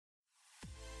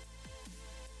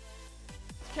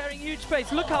Carrying huge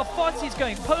space. Look how fast he's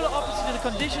going. Polar opposite to the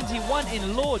conditions he won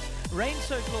in Lords.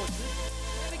 Rain-soaked Lords.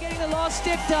 Getting the last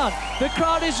step down. The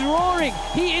crowd is roaring.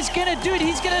 He is going to do it.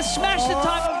 He's going to smash the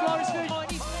time of Loris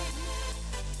Virgin.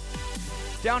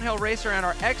 Downhill racer and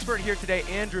our expert here today,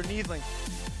 Andrew Neethling.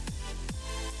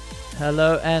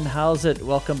 Hello and how's it?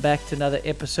 Welcome back to another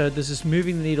episode. This is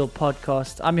Moving the Needle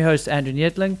podcast. I'm your host, Andrew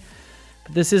Neethling.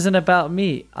 But this isn't about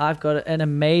me. I've got an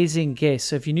amazing guest.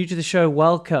 So if you're new to the show,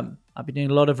 welcome. I've been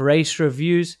doing a lot of race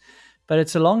reviews, but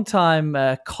it's a long time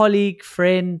colleague,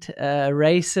 friend,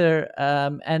 racer.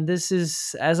 And this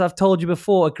is, as I've told you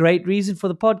before, a great reason for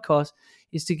the podcast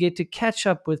is to get to catch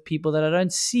up with people that I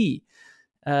don't see.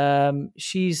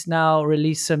 She's now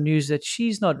released some news that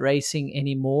she's not racing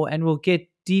anymore, and we'll get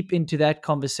deep into that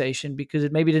conversation because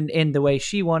it maybe didn't end the way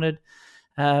she wanted,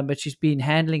 but she's been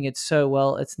handling it so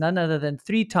well. It's none other than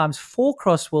 3 times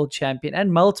 4-cross world champion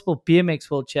and multiple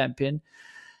BMX world champion.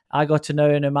 I got to know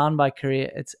in her mountain bike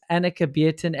career. It's Annika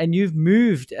Beaton, and you've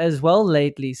moved as well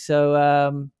lately.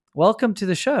 So welcome to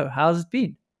the show. How's it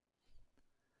been?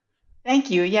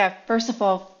 Thank you. Yeah, first of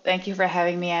all, thank you for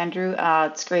having me, Andrew.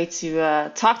 It's great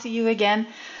to talk to you again.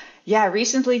 Yeah,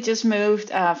 recently just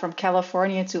moved from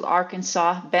California to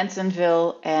Arkansas,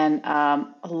 Bentonville, and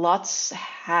lots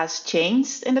has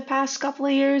changed in the past couple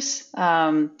of years.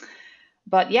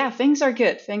 But yeah, things are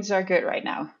good. Things are good right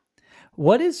now.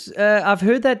 What is, I've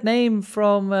heard that name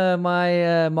from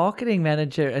my marketing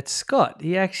manager at Scott.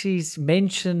 He actually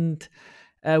mentioned,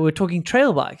 we're talking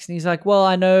trail bikes. And he's like, well,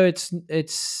 I know it's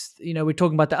we're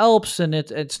talking about the Alps and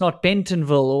it's not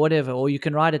Bentonville or whatever, or you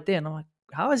can ride it there. And I'm like,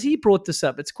 how has he brought this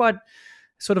up? It's quite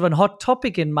sort of a hot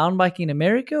topic in mountain biking in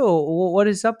America, or what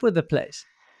is up with the place?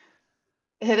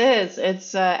 It is.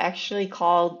 It's actually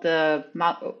called the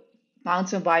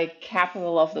mountain bike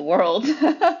capital of the world It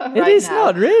right is now.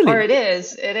 not really. Or it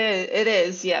is. It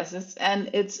is. Yes.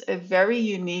 It's a very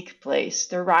unique place.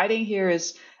 The riding here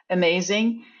is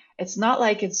amazing. It's not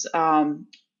like it's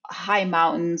high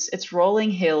mountains. It's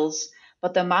rolling hills,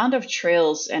 but the amount of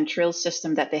trails and trail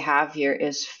system that they have here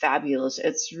is fabulous.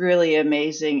 It's really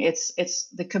amazing. It's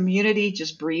the community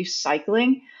just breathes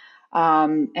cycling.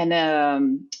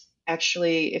 Actually,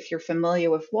 if you're familiar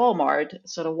with Walmart,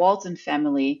 so the Walton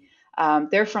family,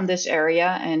 they're from this area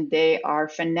and they are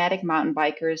fanatic mountain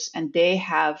bikers, and they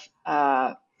have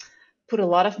put a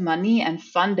lot of money and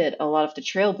funded a lot of the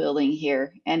trail building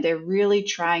here. And they're really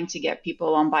trying to get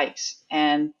people on bikes.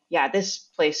 And yeah, this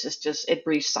place is just, it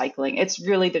breathes cycling. It's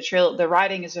really the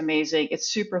riding is amazing. It's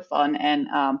super fun. And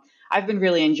I've been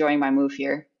really enjoying my move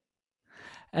here.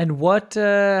 And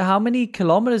how many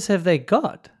kilometers have they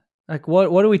got? Like,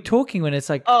 what are we talking when it's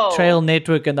like Trail Oh,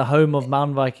 Network and the home of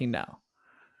mountain biking now?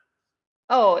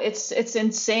 Oh, it's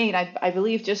insane. I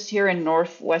believe just here in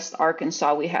Northwest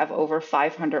Arkansas, we have over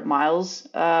 500 miles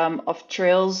of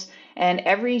trails, and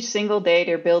every single day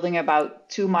they're building about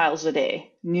 2 miles a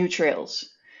day, new trails.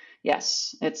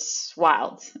 Yes, it's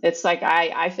wild. It's like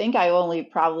I think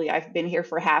I've been here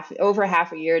for over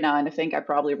half a year now, and I think I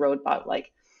probably rode about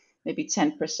like maybe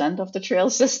 10% of the trail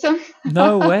system.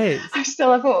 No ways. I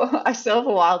still have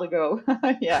a while to go.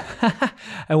 Yeah.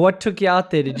 And what took you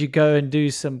out there? Did you go and do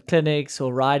some clinics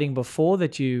or riding before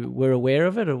that you were aware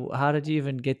of it, or how did you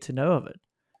even get to know of it?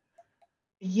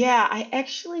 Yeah, I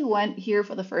actually went here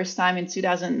for the first time in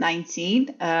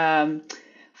 2019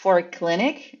 for a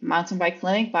clinic, mountain bike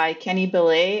clinic by Kenny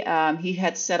Belay. He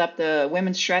had set up the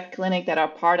Women's Shred Clinic that are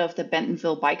part of the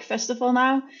Bentonville Bike Festival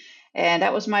now. And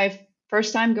that was my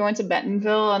first time going to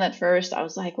Bentonville. And at first I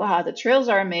was like, wow, the trails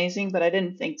are amazing, but I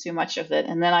didn't think too much of it.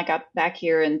 And then I got back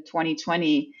here in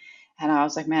 2020 and I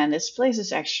was like, man, this place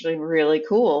is actually really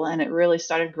cool. And it really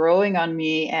started growing on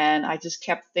me. And I just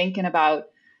kept thinking about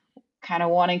kind of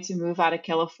wanting to move out of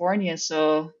California.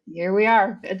 So here we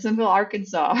are, Bentonville,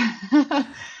 Arkansas.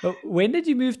 But when did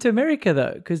you move to America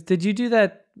though? Because did you do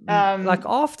that like um,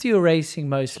 after your racing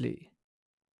mostly?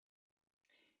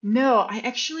 no, I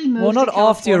actually Well, moved to not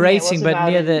after your California. It was racing, but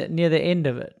about near the end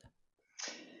of it.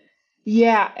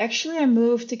 yeah, actually I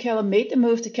made the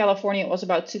move to California. It was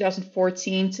about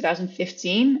 2014,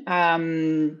 2015.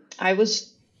 I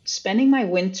was spending my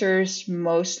winters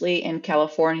mostly in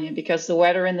California because the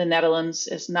weather in the Netherlands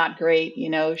is not great,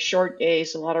 short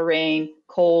days, a lot of rain,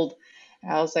 cold.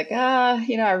 I was like,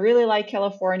 I really like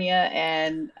California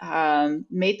and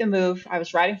made the move. I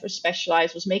was riding for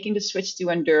Specialized, was making the switch to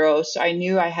Enduro. So I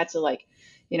knew I had to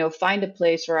find a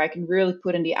place where I can really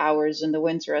put in the hours in the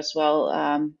winter as well,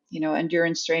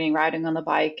 endurance training, riding on the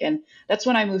bike. And that's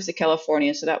when I moved to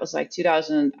California. So that was like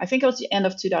 2000, I think it was the end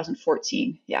of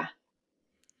 2014. Yeah.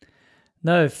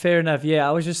 No, fair enough. Yeah,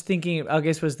 I was just thinking, I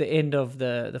guess was the end of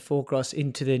the four cross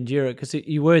into the enduro, because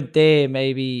you weren't there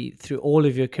maybe through all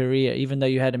of your career, even though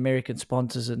you had American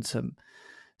sponsors and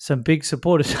some big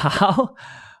supporters. How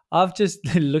I've just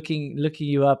been looking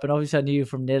you up, and obviously I knew you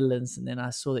from Netherlands, and then I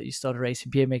saw that you started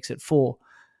racing BMX at 4.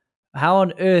 How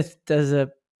on earth does a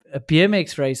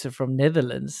BMX racer from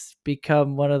Netherlands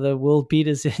become one of the world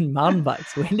beaters in mountain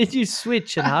bikes? When did you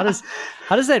switch, and how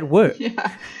does that work?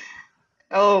 Yeah.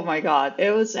 Oh my God.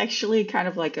 It was actually kind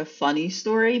of like a funny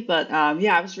story, but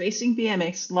yeah, I was racing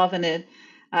BMX, loving it.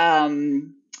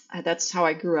 Um, that's how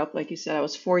I grew up. Like you said, I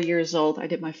was 4 years old. I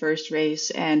did my first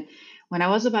race. And when I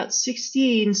was about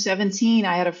 16, 17,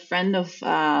 I had a friend of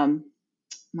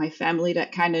my family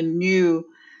that kind of knew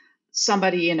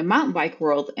somebody in the mountain bike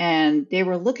world, and they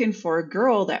were looking for a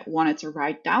girl that wanted to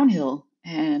ride downhill.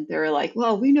 And they were like,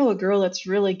 well, we know a girl that's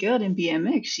really good in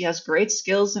BMX. She has great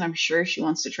skills, and I'm sure she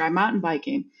wants to try mountain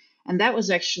biking. And that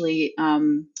was actually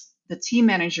the team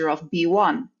manager of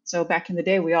B1. So back in the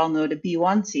day, we all know the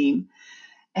B1 team.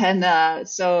 And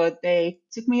so they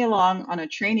took me along on a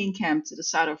training camp to the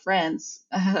south of France.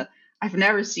 I've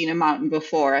never seen a mountain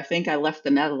before. I think I left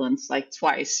the Netherlands like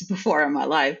twice before in my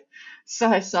life. So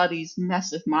I saw these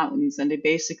massive mountains, and they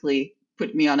basically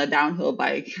put me on a downhill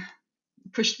bike,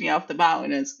 pushed me off the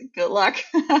mountain, and said, good luck.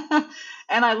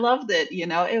 And I loved it.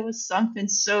 It was something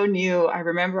so new. I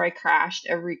remember I crashed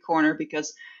every corner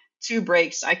because two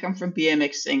brakes. I come from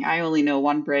BMXing. I only know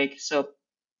one brake. So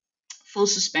full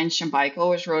suspension bike,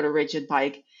 always rode a rigid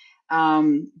bike.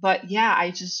 But yeah,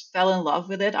 I just fell in love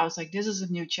with it. I was like, this is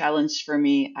a new challenge for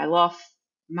me. I love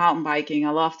mountain biking. I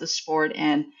love the sport.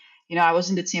 And, I was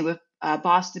in the team with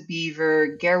Bas de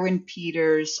Beaver, Gerwin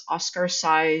Peters, Oscar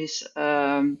Saiz.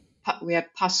 We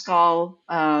had Pascal.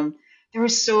 There were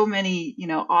so many,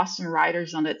 awesome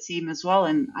riders on that team as well.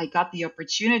 And I got the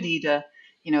opportunity to,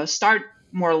 start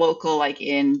more local, like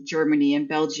in Germany and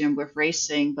Belgium with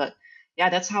racing. But yeah,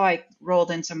 that's how I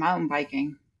rolled into mountain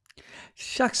biking.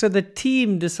 Shucks, so the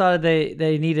team decided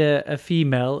they need a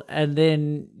female, and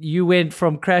then you went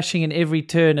from crashing in every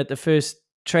turn at the first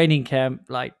training camp,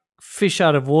 like fish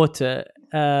out of water,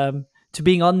 to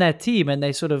being on that team, and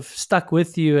they sort of stuck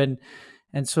with you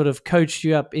and sort of coached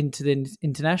you up into the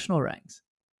international ranks.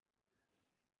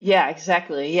 Yeah,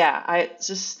 exactly. Yeah,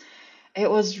 it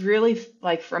was really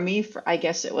like for me, I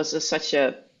guess it was such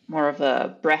a more of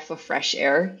a breath of fresh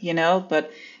air,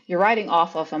 but you're riding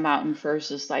off of a mountain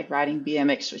versus like riding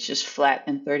BMX, which is flat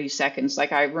in 30 seconds.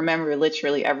 Like I remember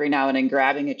literally every now and then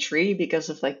grabbing a tree because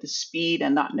of like the speed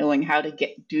and not knowing how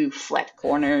to do flat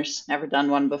corners. Never done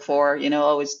one before,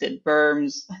 always did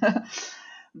berms.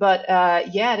 But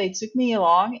yeah, they took me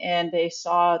along and they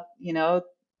saw,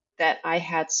 that I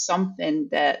had something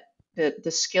that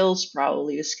the skills,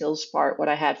 probably the skills part, what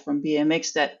I had from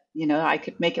BMX, that I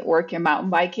could make it work in mountain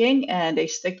biking, and they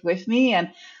stick with me.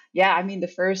 And yeah, I mean, the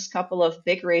first couple of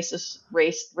big races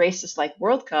like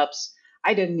World Cups,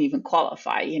 I didn't even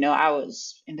qualify. I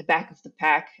was in the back of the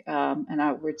pack,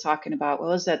 and we're talking about, what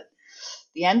was that,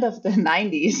 the end of the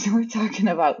 90s. We're talking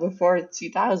about before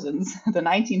 2000s, the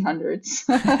 1900s.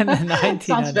 The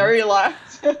Sounds very 1900s.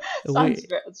 long. We,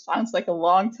 It sounds like a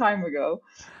long time ago.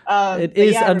 it But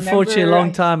is yeah, I unfortunately a remember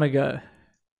long time ago.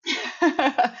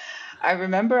 I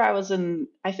remember I was in,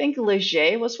 I think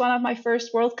Leger was one of my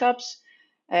first World Cups.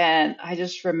 And I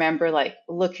just remember like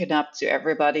looking up to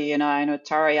everybody. I know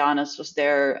Tarianis was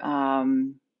there,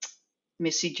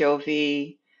 Missy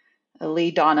Jovi,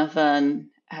 Lee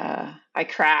Donovan. I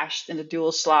crashed in the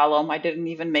dual slalom. I didn't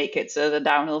even make it to the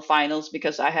downhill finals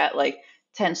because I had like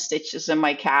 10 stitches in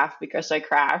my calf because I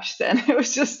crashed. And it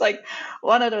was just like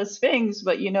one of those things.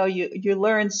 But you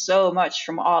learn so much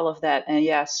from all of that. And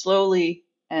yeah, slowly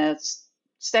and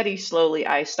slowly,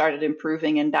 I started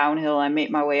improving in downhill. I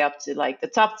made my way up to like the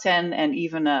top 10 and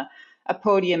even a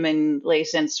podium in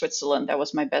Leysen, Switzerland. That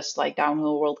was my best like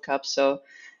downhill World Cup. So,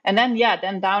 and then yeah,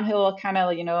 then downhill kind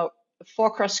of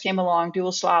four cross came along,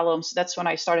 dual slalom. So that's when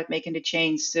I started making the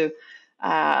change to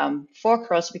four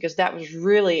cross, because that was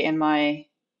really in my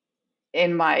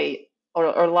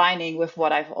or lining with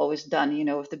what I've always done,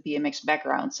 with the BMX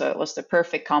background. So it was the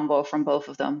perfect combo from both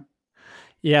of them.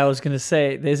 Yeah, I was going to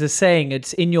say, there's a saying,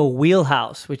 it's in your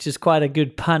wheelhouse, which is quite a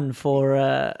good pun for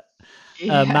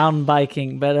Yeah. mountain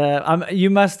biking. But you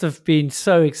must have been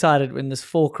so excited when this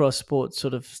four cross sport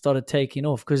sort of started taking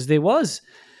off, because there was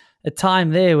a time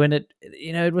there when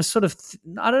it was sort of,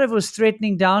 I don't know if it was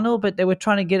threatening downhill, but they were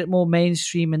trying to get it more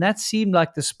mainstream. And that seemed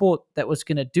like the sport that was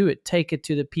going to do it, take it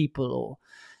to the people or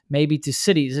maybe to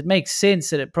cities. It makes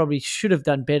sense that it probably should have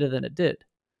done better than it did.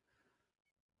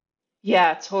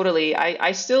 Yeah, totally.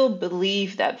 I still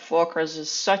believe that Focross is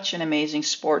such an amazing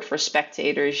sport for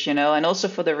spectators, and also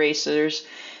for the racers.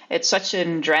 It's such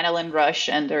an adrenaline rush,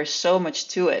 and there's so much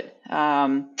to it.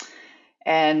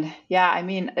 And yeah, I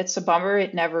mean, it's a bummer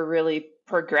it never really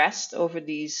progressed over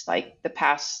these, like, the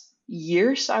past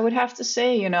years, I would have to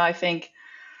say. I think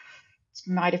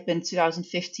it might have been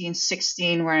 2015,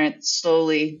 16 when it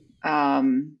slowly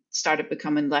started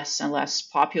becoming less and less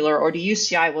popular, or the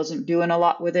UCI wasn't doing a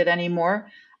lot with it anymore.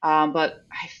 But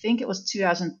I think it was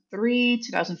 2003,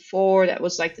 2004. That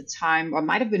was like the time, or it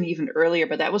might have been even earlier,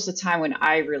 but that was the time when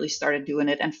I really started doing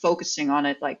it and focusing on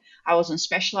it. Like, I was on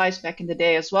Specialized back in the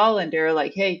day as well, and they were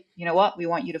like, "Hey, you know what? We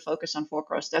want you to focus on four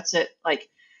cross. That's it." Like,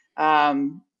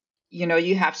 um,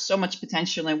 you have so much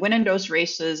potential in winning those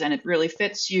races, and it really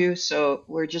fits you. So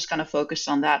we're just going to focus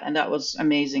on that, and that was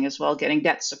amazing as well, getting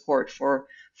that support for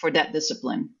that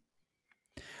discipline.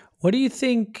 What do you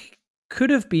think could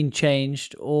have been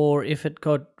changed, or if it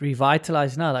got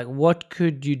revitalized now? Like, what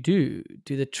could you do?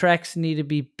 Do the tracks need to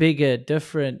be bigger,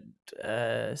 different,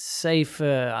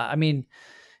 safer? I mean,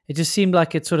 it just seemed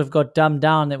like it sort of got dumbed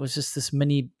down. It was just this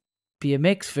mini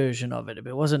BMX version of it.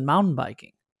 It wasn't mountain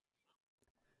biking.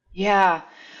 Yeah.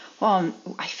 Well,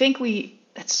 I think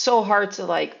it's so hard to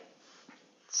like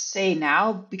say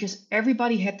now because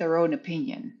everybody had their own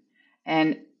opinion.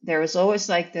 And there was always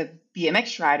like the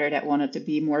BMX rider that wanted to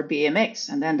be more BMX,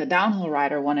 and then the downhill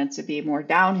rider wanted to be more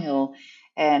downhill.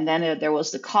 And then there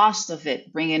was the cost of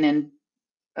it, bringing in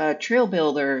trail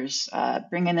builders,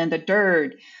 bringing in the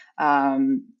dirt.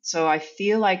 So I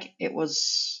feel like it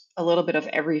was a little bit of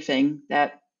everything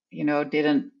that,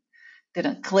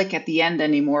 didn't click at the end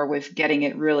anymore with getting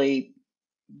it really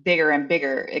bigger and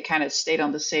bigger. It kind of stayed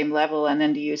on the same level. And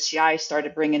then the UCI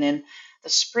started bringing in the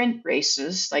sprint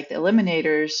races, like the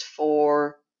eliminators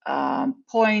for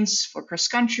points for cross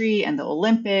country and the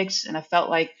Olympics. And I felt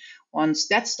like once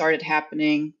that started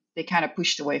happening, they kind of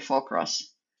pushed away full cross.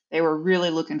 They were really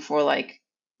looking for like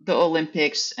the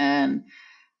Olympics, and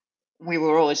we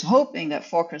were always hoping that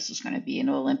full cross was going to be in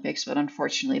the Olympics, but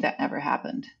unfortunately that never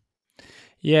happened.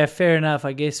 Yeah, fair enough.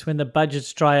 I guess when the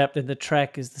budgets dry up, then the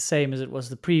track is the same as it was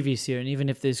the previous year. And even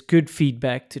if there's good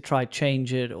feedback to try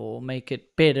change it or make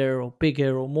it better or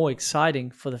bigger or more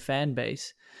exciting for the fan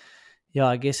base, yeah,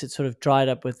 I guess it sort of dried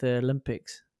up with the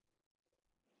Olympics.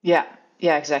 Yeah,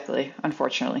 yeah, exactly.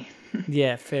 Unfortunately.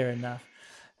 Yeah, fair enough.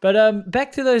 But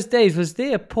back to those days, was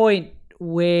there a point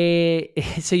where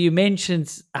so you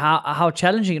mentioned how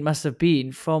challenging it must have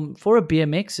been for a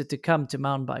BMXer to come to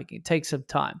mountain biking? It takes some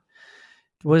time.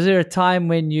 Was there a time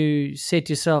when you said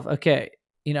to yourself, okay,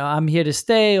 I'm here to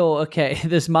stay, or okay,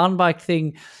 this mountain bike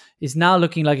thing is now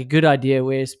looking like a good idea,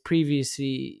 whereas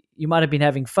previously you might have been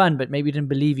having fun, but maybe you didn't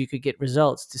believe you could get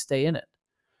results to stay in it?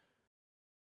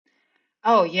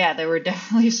 Oh yeah, there were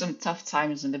definitely some tough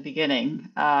times in the beginning.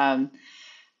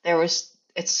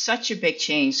 It's such a big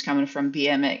change coming from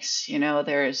BMX.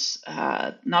 There's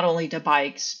not only the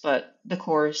bikes, but the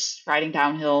course, riding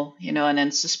downhill, and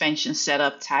then suspension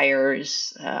setup,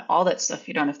 tires, all that stuff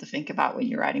you don't have to think about when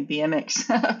you're riding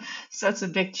BMX. So it's a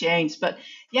big change. But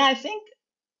yeah, I think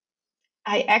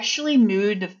I actually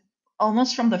knew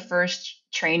almost from the first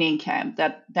training camp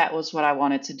that that was what I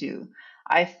wanted to do.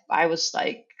 I was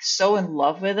like so in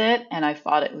love with it, and I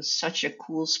thought it was such a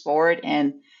cool sport.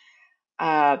 And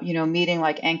meeting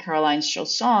like Anne-Caroline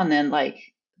Chausson and like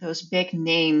those big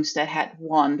names that had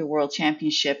won the world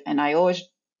championship, and I always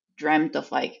dreamt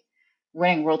of like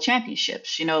winning world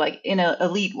championships, like in a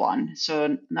elite one.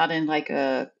 So not in like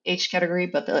a age category,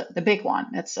 but the big one.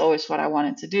 That's always what I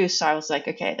wanted to do. So I was like,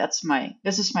 okay,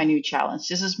 this is my new challenge.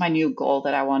 This is my new goal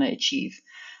that I want to achieve.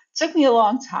 It took me a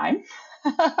long time,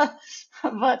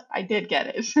 but I did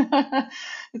get it.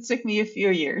 It took me a few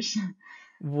years.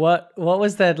 What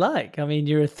was that like? I mean,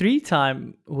 you're a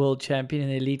 3-time world champion in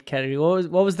the elite category.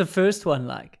 What was the first one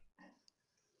like?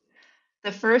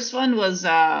 The first one was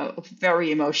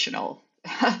very emotional.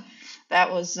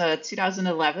 That was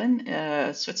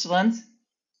 2011, Switzerland,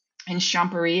 in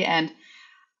Champery, and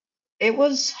it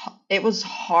was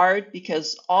hard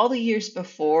because all the years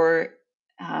before,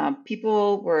 I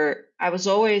was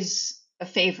always a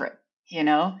favorite, you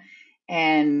know,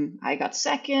 and I got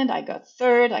second, I got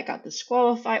third, I got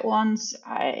disqualified once,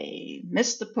 I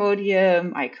missed the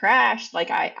podium, I crashed,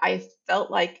 like I felt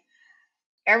like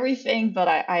everything, but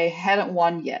I hadn't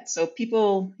won yet. So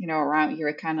people, around here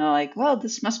are kind of like, well,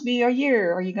 this must be your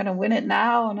year. Are you going to win it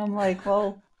now? And I'm like,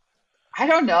 well, I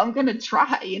don't know. I'm going to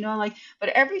try, like, but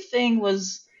everything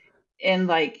was in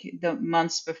like the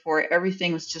months before,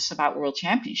 everything was just about world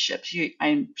championships.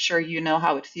 I'm sure you know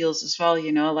how it feels as well,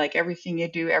 like everything you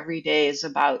do every day is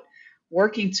about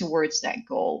working towards that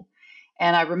goal.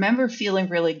 And I remember feeling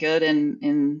really good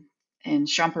in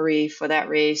Champéry for that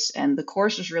race, and the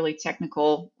course was really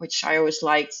technical, which I always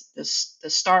liked. The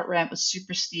start ramp was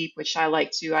super steep, which I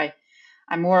like too.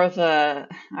 I'm more of a,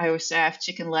 I always say I have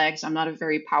chicken legs. I'm not a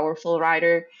very powerful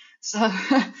rider. So,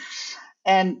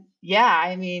 and yeah,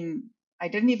 I mean, I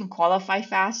didn't even qualify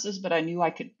fastest, but I knew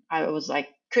I was like,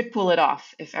 could pull it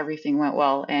off if everything went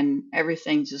well, and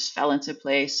everything just fell into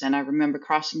place. And I remember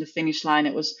crossing the finish line.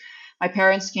 It was, my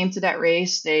parents came to that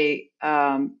race. They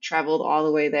traveled all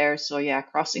the way there. So yeah,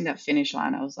 crossing that finish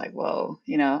line, I was like, whoa,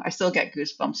 I still get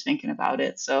goosebumps thinking about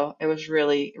it. So it was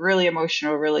really, really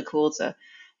emotional, really cool to,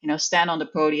 stand on the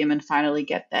podium and finally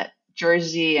get that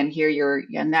jersey and hear your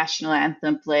national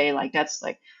anthem play. That's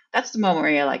the moment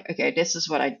where you're like, okay, this is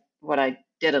what I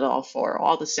did it all for.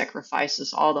 All the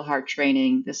sacrifices, all the hard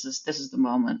training. This is the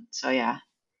moment. So yeah.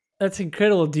 That's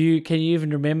incredible. Can you even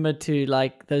remember to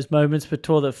like those moments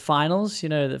before the finals?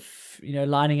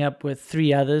 Lining up with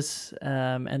three others,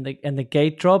 and the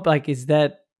gate drop. Like, is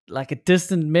that like a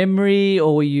distant memory,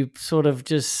 or were you sort of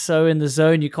just so in the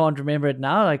zone you can't remember it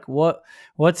now? Like,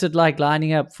 what's it like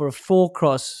lining up for a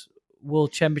 4-cross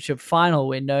World Championship final,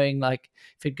 where knowing like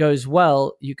if it goes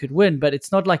well you could win, but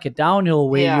it's not like a downhill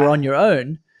where you're on your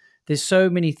own. There's so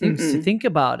many things to think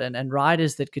about, and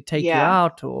riders that could take you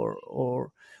out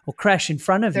or crash in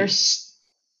front of you.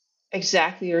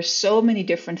 There's so many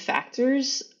different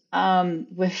factors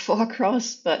with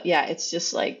 4-cross, but yeah, it's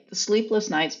just like the sleepless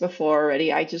nights before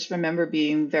already. I just remember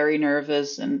being very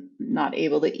nervous and not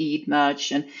able to eat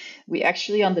much. And we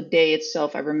actually, on the day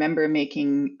itself, I remember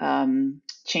making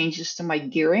changes to my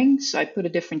gearing. So I put a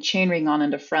different chainring on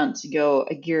in the front to go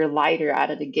a gear lighter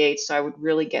out of the gate, so I would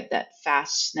really get that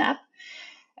fast snap.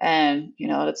 And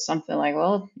that's something like,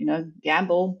 well,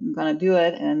 gamble, I'm gonna do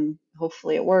it, and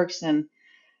hopefully it works. And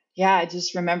yeah, I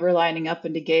just remember lining up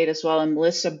in the gate as well. And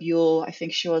Melissa Buell, I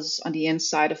think she was on the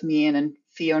inside of me, and then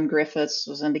Fionn Griffiths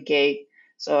was in the gate.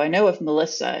 So I know with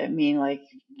Melissa, I mean, like,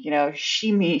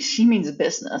 she means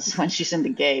business when she's in the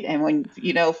gate. And when,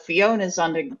 Fionn is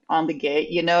on the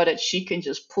gate, that she can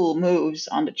just pull moves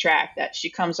on the track that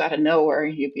she comes out of nowhere,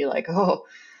 and you'd be like, oh.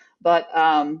 But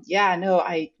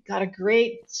I got a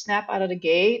great snap out of the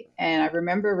gate, and I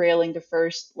remember railing the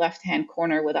first left-hand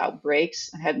corner without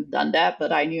brakes. I hadn't done that,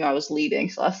 but I knew I was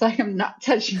leading, so I was like, I'm not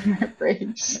touching my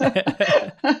brakes.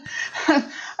 I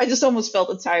just almost felt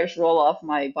the tires roll off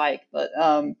my bike. But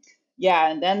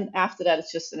and then after that,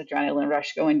 it's just an adrenaline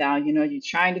rush going down. You're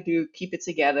trying to keep it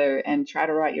together and try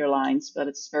to write your lines, but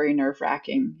it's very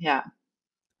nerve-wracking. Yeah.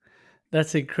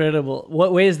 That's incredible.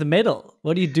 Where's the medal?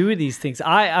 What do you do with these things?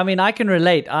 I mean, I can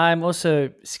relate. I'm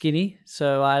also skinny,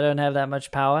 so I don't have that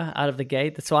much power out of the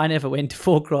gate. That's why I never went to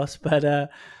 4-cross, but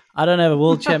I don't have a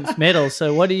World Champs medal.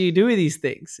 So what do you do with these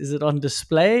things? Is it on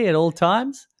display at all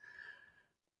times?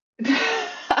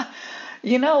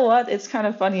 You know what? It's kind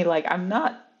of funny. Like, I'm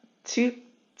not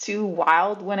too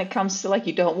wild when it comes to, like,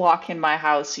 you don't walk in my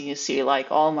house and you see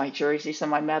like all my jerseys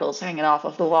and my medals hanging off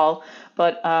of the wall.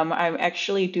 But I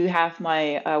actually do have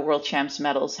my World Champs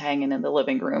medals hanging in the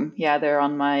living room. Yeah, they're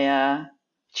on my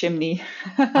chimney.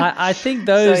 I think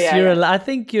those I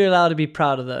think you're allowed to be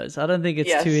proud of those. I don't think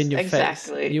it's too in your face.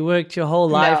 You worked your whole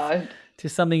life to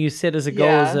something you set as a goal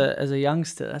as a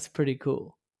youngster. That's pretty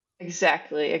cool.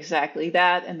 Exactly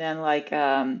that. And then like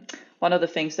one of the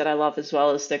things that I love as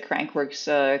well is the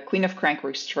Crankworx Queen of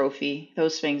Crankworx trophy.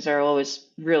 Those things are always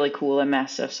really cool and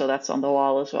massive, so that's on the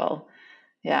wall as well.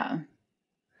 Yeah.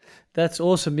 That's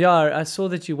awesome. Yeah, I saw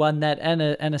that you won that and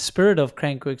a Spirit of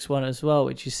Crankworx one as well,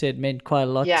 which you said meant quite a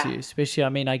lot to you. Especially, I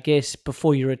mean, I guess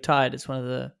before you retired, it's one of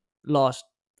the last,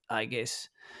 I guess,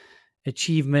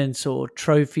 achievements or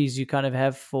trophies you kind of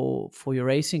have for your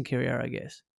racing career, I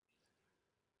guess.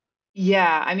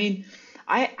 Yeah, I mean,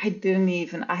 I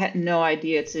had no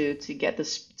idea to get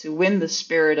this, to win the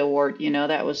Spirit Award.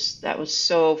 That was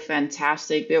so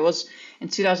fantastic. It was in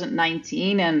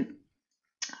 2019, and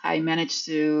I managed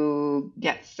to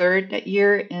get third that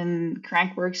year in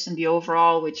Crankworx in the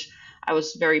overall, which I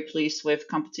was very pleased with.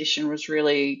 Competition was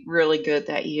really, really good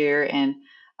that year. And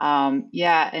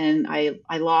and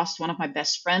I lost one of my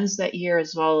best friends that year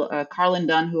as well, Carlin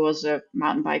Dunn, who was a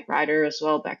mountain bike rider as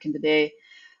well back in the day.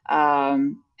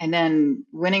 And then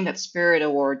winning that Spirit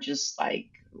Award just like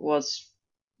was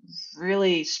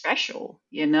really special.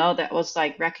 That was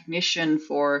like recognition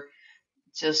for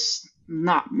just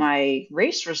not my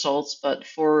race results, but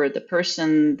for the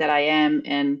person that I am,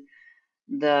 and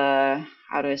the,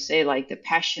 how do I say, like the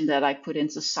passion that I put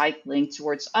into cycling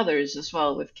towards others as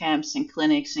well, with camps and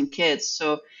clinics and kids.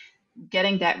 So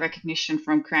getting that recognition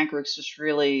from Crankworx was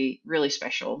really, really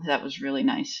special. That was really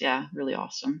nice. Yeah, really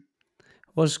awesome.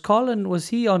 Was Colin, was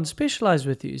he on Specialized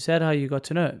with you? Is that how you got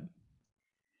to know him?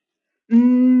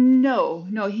 No,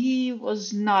 no, he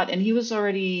was not, and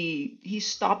he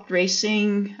stopped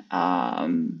racing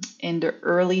in the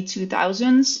early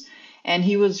 2000s, and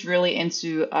he was really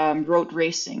into road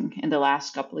racing in the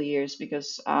last couple of years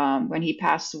because when he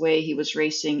passed away, he was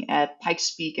racing at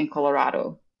Pikes Peak in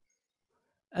Colorado.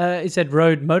 Is that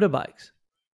road motorbikes?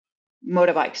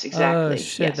 Motorbikes, Oh exactly.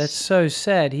 shit, that's Yes. so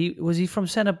sad. He from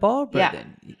Santa Barbara Yeah.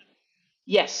 then?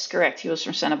 Yes, correct. He was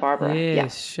from Santa Barbara. Yeah.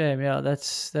 Yes, shame. Yeah,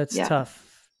 that's Yeah. tough.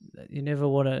 You never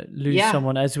want to lose Yeah.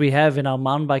 someone, as we have in our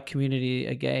mountain bike community.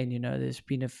 Again, there's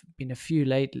been a few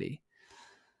lately.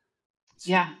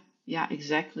 Yeah. Yeah,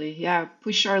 exactly. Yeah,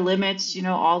 push our limits,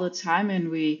 all the time, and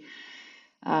we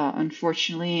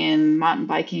unfortunately, in mountain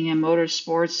biking and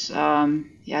motorsports,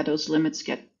 yeah, those limits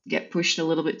get pushed a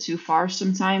little bit too far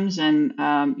sometimes, and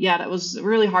yeah, that was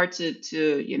really hard to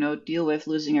deal with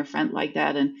losing a friend like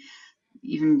that, and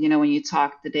even when you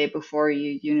talk the day before,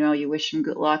 you wish them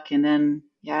good luck, and then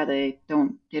yeah, they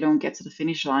don't get to the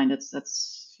finish line.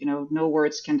 That's no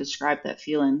words can describe that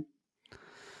feeling.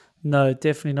 No,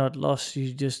 definitely not lost.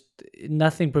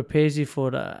 Nothing prepares you for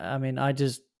it. I mean, I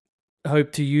just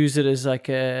hope to use it as like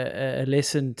a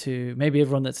lesson to maybe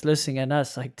everyone that's listening and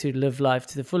us, like to live life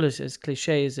to the fullest, as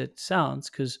cliche as it sounds,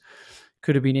 because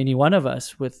could have been any one of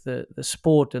us with the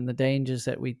sport and the dangers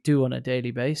that we do on a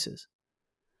daily basis.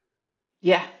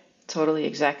 Yeah, totally,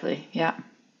 exactly. Yeah.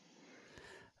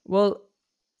 Well,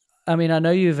 I mean, I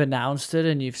know you've announced it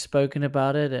and you've spoken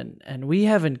about it, and we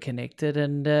haven't connected.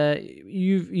 And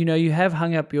you have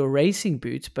hung up your racing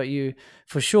boots, but you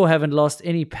for sure haven't lost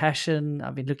any passion.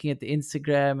 I've been looking at the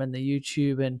Instagram and the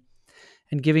YouTube and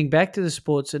giving back to the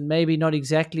sports, and maybe not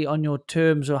exactly on your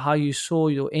terms or how you saw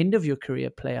your end of your career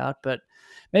play out, but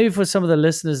maybe for some of the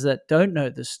listeners that don't know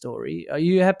the story, are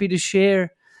you happy to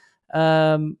share?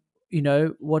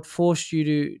 What forced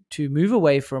you to move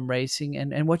away from racing,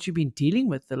 and what you've been dealing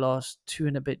with the last 2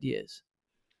 and a bit years.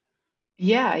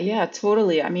 Yeah, yeah,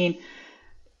 totally. I mean,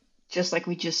 just like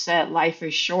we just said, life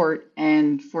is short.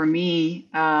 And for me,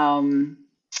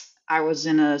 I was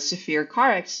in a severe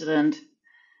car accident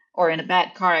or in a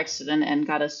bad car accident and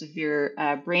got a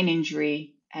severe brain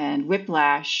injury and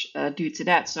whiplash due to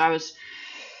that.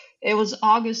 It was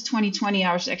August 2020.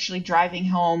 I was actually driving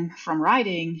home from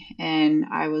riding and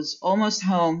I was almost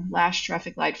home, last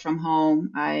traffic light from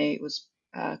home. I was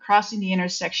crossing the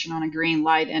intersection on a green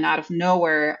light, and out of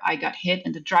nowhere, I got hit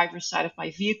in the driver's side of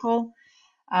my vehicle.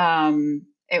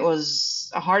 It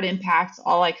was a hard impact.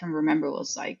 All I can remember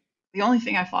was like, the only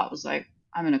thing I thought was like,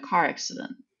 I'm in a car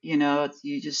accident.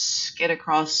 You just skid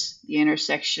across the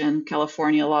intersection,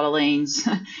 California, a lot of lanes,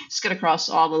 skid across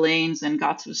all the lanes and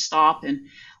got to a stop and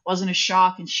was in a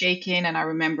shock and shaking. And I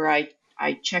remember I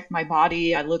checked my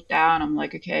body, I looked down, I'm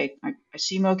like, okay, I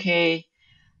seem okay.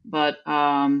 But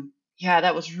yeah,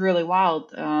 that was really wild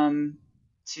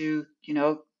to,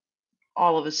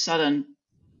 all of a sudden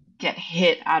get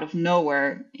hit out of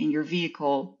nowhere in your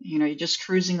vehicle. You're just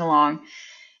cruising along.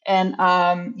 And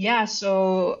yeah,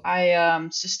 so I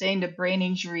sustained a brain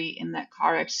injury in that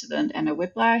car accident and a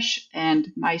whiplash,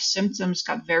 and my symptoms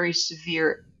got very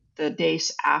severe the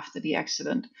days after the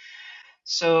accident.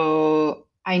 So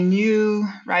I knew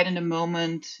right in the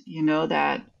moment,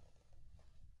 that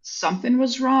something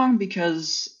was wrong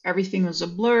because everything was a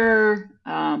blur,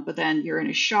 but then you're in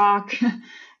a shock.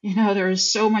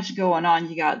 There's so much going on.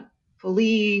 You got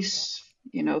police,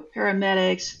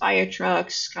 paramedics, fire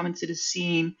trucks coming to the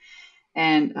scene.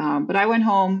 And but I went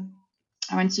home.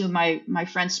 I went to my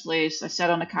friend's place. I sat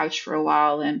on the couch for a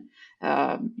while and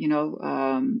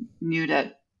knew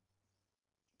that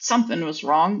something was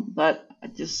wrong, but I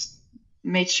just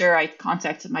made sure I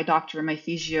contacted my doctor and my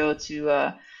physio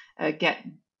to get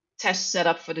tests set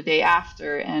up for the day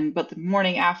after. But the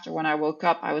morning after, when I woke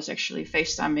up, I was actually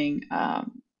FaceTiming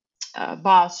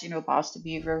Boss, Boss the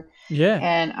Beaver. Yeah.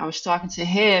 And I was talking to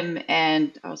him,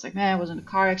 and I was like, man, I was in a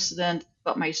car accident,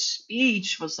 but my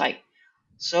speech was like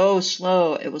so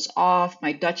slow. It was off.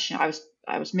 My Dutch,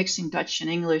 I was mixing Dutch and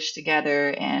English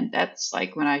together, and that's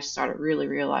like when I started really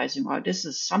realizing, wow,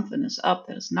 something is up,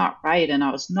 that is not right. And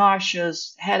I was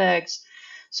nauseous, headaches.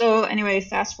 So anyway,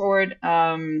 fast forward,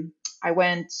 I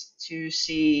went to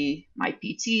see my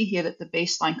PT. He did the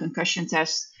baseline concussion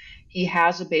test. He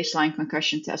has a baseline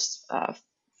concussion test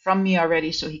from me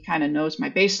already, so he kind of knows my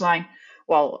baseline.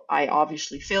 Well, I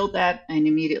obviously failed that and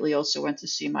immediately also went to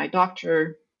see my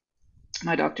doctor.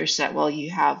 My doctor said, well,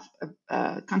 you have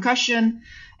a concussion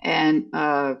and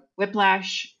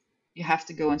whiplash. you have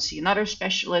to go and see another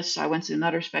specialist. So I went to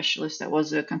another specialist that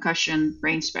was a concussion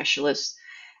brain specialist,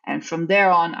 and from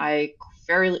there on, I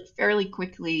fairly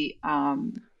quickly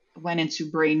went into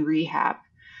brain rehab.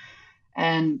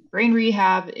 And brain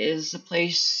rehab is a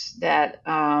place that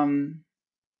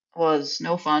was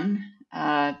no fun,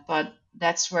 but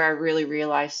that's where I really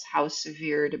realized how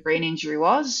severe the brain injury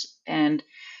was. And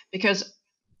because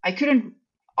I couldn't,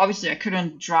 obviously, I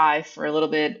couldn't drive for a little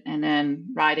bit, and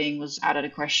then riding was out of the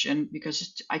question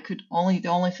because the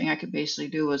only thing I could basically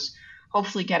do was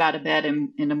hopefully get out of bed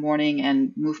in the morning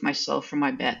and move myself from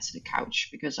my bed to the couch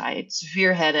because I had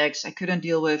severe headaches. I couldn't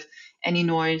deal with any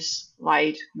noise,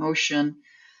 light, motion.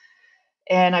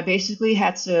 And I basically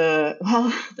had to,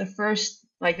 well, the first,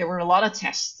 like, there were a lot of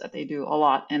tests that they do a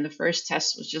lot. And the first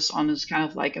test was just on this kind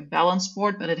of like a balance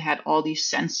board, but it had all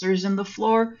these sensors in the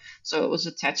floor. So it was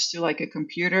attached to like a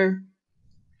computer.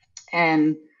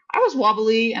 And I was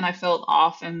wobbly and I felt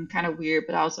off and kind of weird,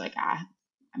 but I was like,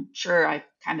 I'm sure I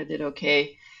kind of did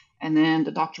okay. And then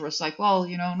the doctor was like, well,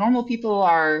 normal people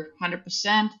are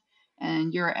 100%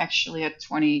 and you're actually at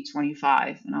 20,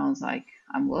 25. And I was like,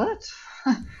 I'm what?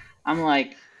 I'm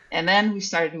like, and then we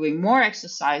started doing more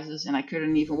exercises, and I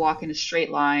couldn't even walk in a straight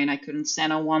line. I couldn't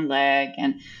stand on one leg,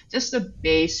 and just the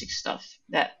basic stuff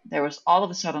that there was all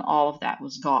of a sudden, all of that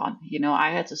was gone.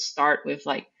 I had to start with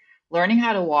like learning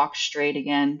how to walk straight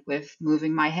again with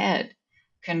moving my head.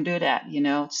 Couldn't do that,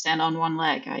 stand on one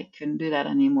leg. I couldn't do that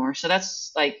anymore. So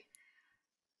that's like,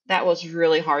 that was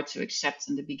really hard to accept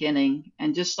in the beginning.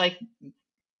 And just like,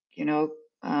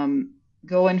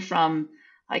 going from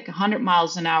like 100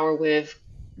 miles an hour with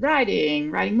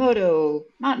riding moto,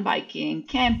 mountain biking,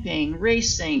 camping,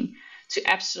 racing, to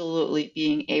absolutely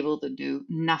being able to do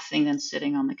nothing than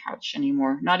sitting on the couch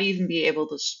anymore. Not even be able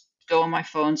to go on my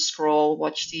phone, scroll,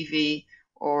 watch TV,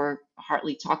 or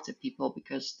hardly talk to people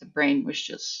because the brain was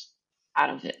just out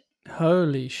of it.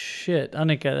 Holy shit,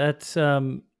 Annika, that's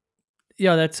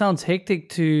that sounds hectic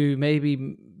to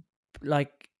maybe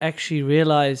like actually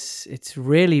realize it's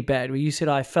really bad. Where you said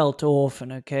I felt off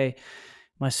and okay,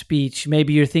 my speech,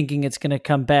 maybe you're thinking it's going to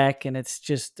come back and it's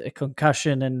just a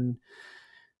concussion and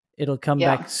it'll come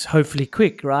back hopefully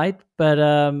quick, right? But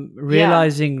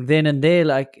realizing then and there,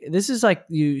 like this is like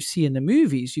you see in the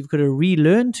movies, you've got to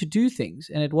relearn to do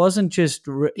things. And it wasn't just,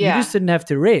 you just didn't have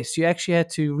to rest. You actually had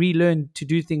to relearn to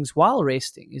do things while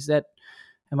resting.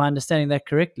 Am I understanding that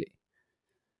correctly?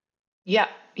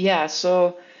 Yeah.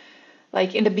 So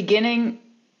like in the beginning,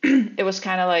 it was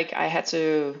kind of like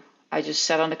I just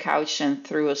sat on the couch and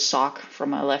threw a sock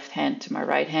from my left hand to my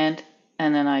right hand.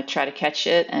 And then I tried to catch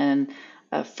it and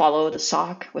follow the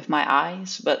sock with my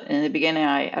eyes. But in the beginning,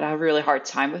 I had a really hard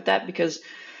time with that because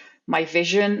my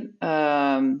vision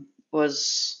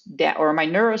was that, or my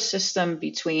nervous system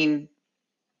between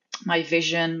my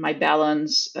vision, my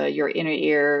balance, your inner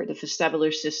ear, the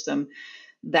vestibular system,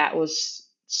 that was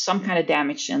some kind of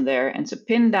damage in there. And to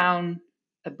pin down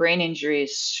a brain injury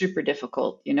is super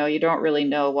difficult. You don't really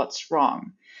know what's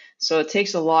wrong. So it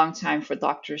takes a long time for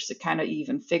doctors to kind of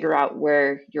even figure out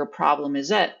where your problem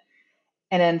is at.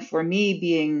 And then for me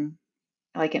being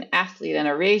like an athlete and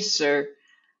a racer,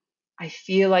 I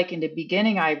feel like in the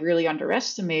beginning, I really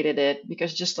underestimated it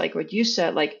because just like what you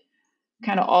said, like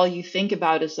kind of all you think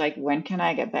about is like, when can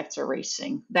I get back to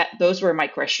racing? Those were my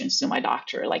questions to my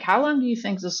doctor. Like, how long do you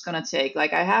think this is going to take?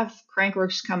 Like, I have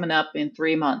Crankworx coming up in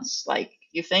 3 months. Like,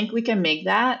 you think we can make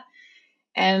that?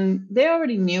 And they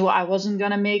already knew I wasn't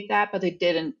going to make that, but they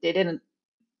didn't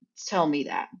tell me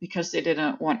that because they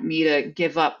didn't want me to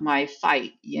give up my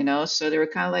fight, So they were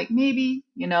kind of like, maybe,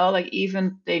 like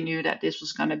even they knew that this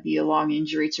was going to be a long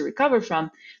injury to recover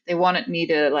from. They wanted me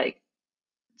to like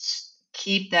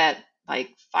keep that like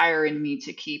fire in me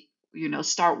to keep,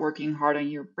 start working hard on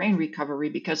your brain recovery,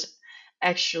 because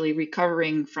actually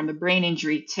recovering from a brain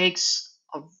injury takes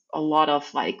a lot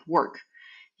of like work.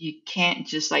 You can't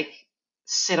just like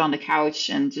sit on the couch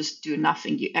and just do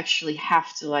nothing. You actually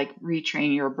have to like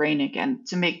retrain your brain again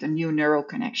to make the new neural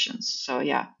connections. So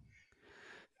yeah.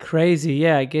 Crazy.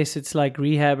 Yeah, I guess it's like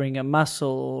rehabbing a muscle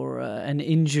or an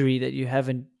injury that you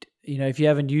haven't, if you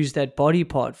haven't used that body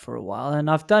part for a while. And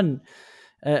I've done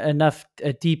enough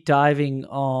deep diving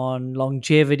on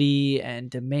longevity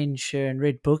and dementia and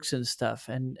read books and stuff.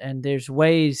 And there's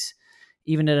ways,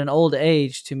 even at an old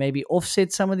age, to maybe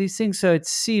offset some of these things. So it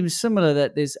seems similar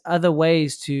that there's other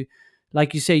ways to,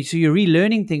 like you say, so you're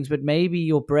relearning things, but maybe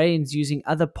your brain's using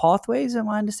other pathways. Am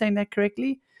I understanding that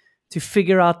correctly? To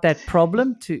figure out that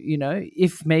problem, to,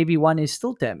 if maybe one is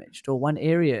still damaged or one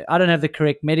area. I don't have the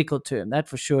correct medical term, that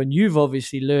for sure. And you've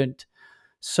obviously learned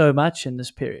so much in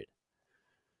this period.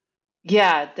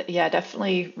 Yeah,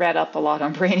 definitely read up a lot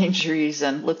on brain injuries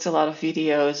and looked a lot of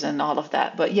videos and all of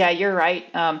that. But yeah, you're right.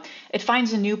 It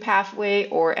finds a new pathway,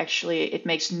 or actually, it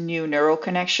makes new neural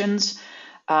connections.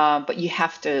 But you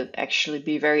have to actually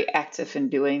be very active in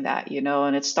doing that,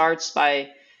 and it starts by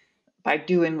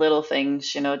doing little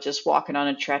things, just walking on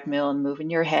a treadmill and moving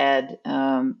your head,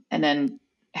 and then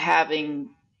having.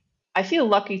 I feel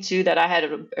lucky too that I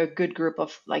had a good group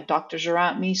of like doctors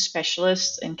around me,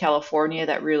 specialists in California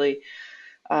that really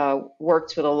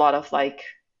worked with a lot of like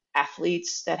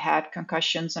athletes that had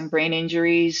concussions and brain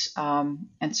injuries,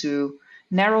 and to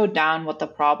narrow down what the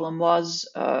problem was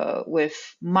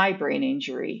with my brain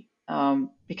injury.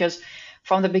 Because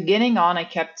from the beginning on, I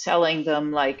kept telling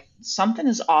them like something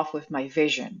is off with my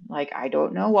vision. Like I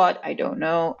don't know what, I don't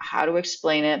know how to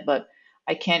explain it, but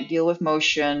I can't deal with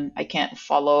motion. I can't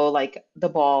follow like the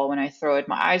ball when I throw it.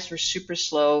 My eyes were super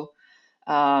slow.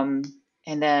 Um,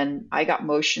 and then I got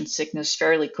motion sickness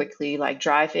fairly quickly, like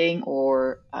driving,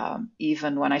 or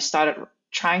even when I started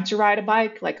trying to ride a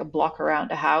bike, like a block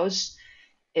around the house,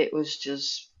 it was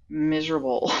just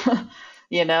miserable,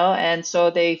 And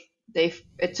so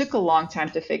it took a long time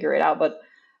to figure it out, but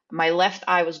my left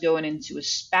eye was going into a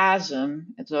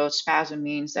spasm. And so spasm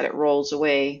means that it rolls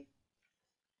away,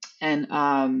 and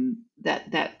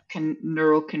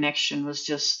neural connection was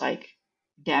just like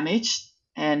damaged,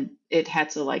 and it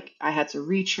had to like I had to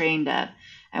retrain that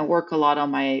and work a lot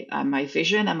on my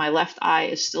vision. And my left eye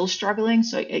is still struggling,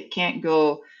 so it can't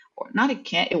go, or not,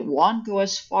 it won't go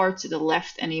as far to the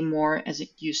left anymore as it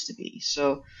used to be.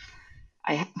 So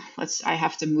I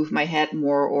have to move my head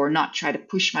more, or not try to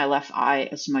push my left eye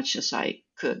as much as I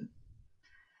could.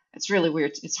 It's really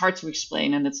weird. It's hard to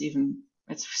explain, and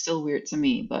it's still weird to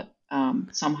me, but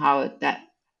somehow that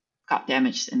got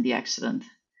damaged in the accident.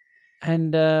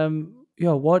 And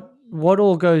yeah, what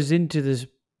all goes into this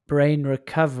brain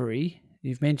recovery?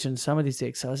 You've mentioned some of these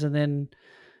exercises, and then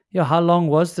how long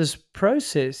was this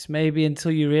process? Maybe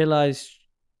until you realized,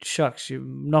 shucks, you're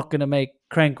not going to make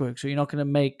Crankworx, or you're not going to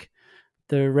make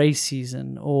the race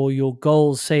season, or your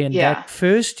goals, say, in Yeah, that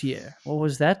first year. What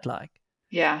was that like?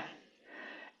 yeah.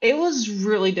 It was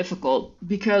really difficult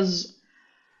because,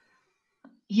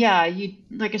 yeah,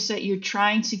 like I said, you're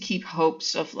trying to keep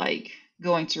hopes of like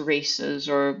going to races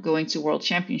or going to world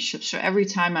championships. So every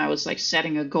time I was like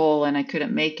setting a goal and I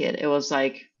couldn't make it, it was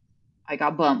like I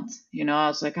got bumped. I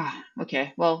was like,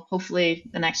 okay, well, hopefully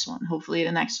the next one, hopefully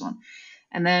the next one.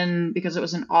 And then because it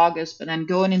was in August, but then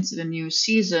going into the new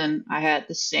season, I had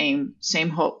the same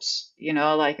hopes,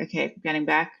 like, okay, getting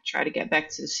back, try to get back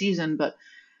to the season. But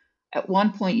at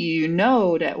one point,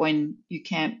 that when you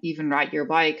can't even ride your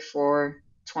bike for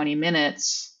 20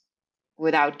 minutes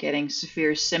without getting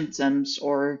severe symptoms,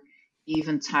 or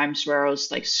even times where I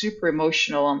was like super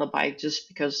emotional on the bike, just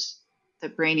because the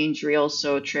brain injury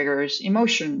also triggers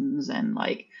emotions. And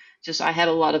like, just I had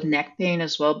a lot of neck pain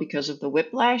as well because of the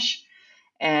whiplash,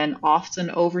 and often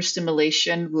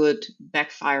overstimulation would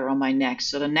backfire on my neck.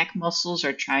 So the neck muscles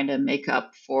are trying to make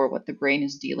up for what the brain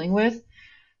is dealing with.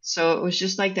 So it was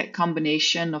just like that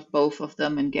combination of both of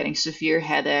them, and getting severe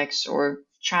headaches or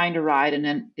trying to ride, and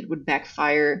then it would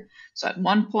backfire. So at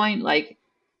one point, like,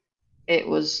 it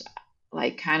was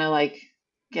like kind of like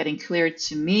getting clear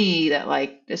to me that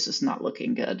like this is not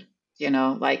looking good.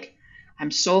 Like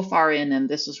I'm so far in, and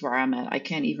this is where I'm at. I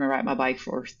can't even ride my bike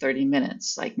for 30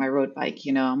 minutes, like my road bike.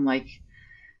 I'm like,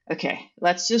 okay,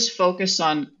 let's just focus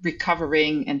on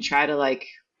recovering and try to like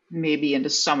maybe in the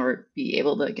summer be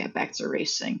able to get back to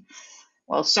racing.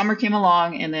 Well, summer came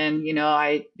along, and then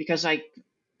because I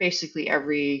basically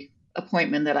every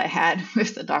appointment that I had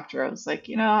with the doctor, I was like,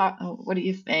 what do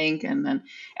you think? And then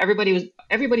everybody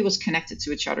was connected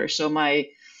to each other. So my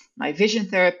vision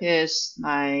therapist,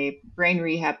 my brain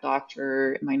rehab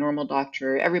doctor, my normal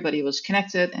doctor, everybody was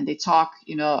connected, and they talk,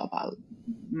 about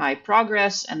my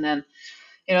progress. And then,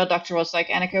 doctor was like,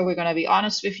 Annika, we're going to be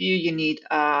honest with you. You need,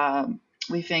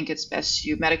 we think it's best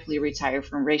you medically retire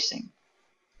from racing,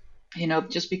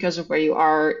 just because of where you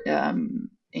are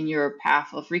in your path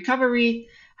of recovery,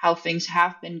 how things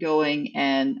have been going,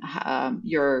 and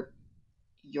your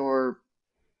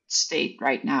state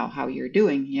right now, how you're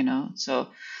doing, So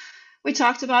we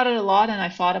talked about it a lot, and I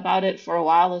thought about it for a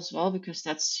while as well, because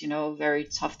that's, a very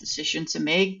tough decision to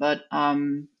make. But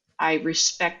I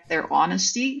respect their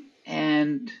honesty,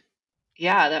 and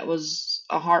yeah, that was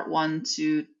a hard one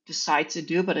to decide to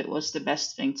do, but it was the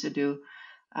best thing to do,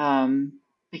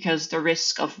 because the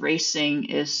risk of racing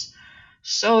is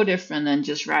so different than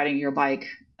just riding your bike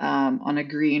on a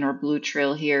green or blue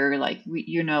trail here. Like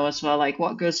as well, like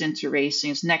what goes into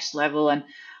racing is next level. And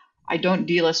I don't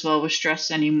deal as well with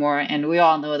stress anymore. And we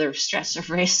all know the stress of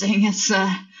racing is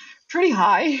pretty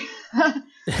high.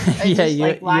 It's Yeah, just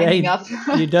like lining you up.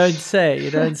 you don't say.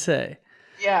 You don't say.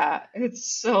 Yeah,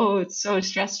 it's so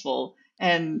stressful,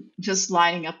 and just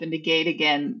lining up in the gate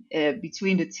again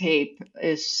between the tape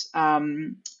is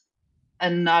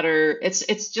another.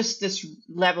 It's just this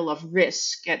level of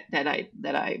risk that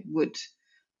I would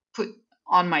put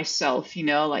on myself.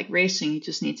 Like racing, you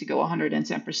just need to go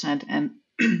 110%, and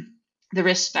the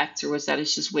risk factor was that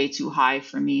it's just way too high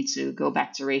for me to go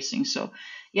back to racing. So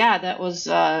yeah, that was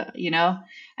I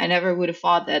never would have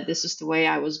thought that this is the way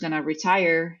I was gonna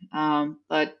retire.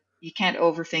 But you can't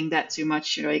overthink that too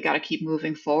much. You got to keep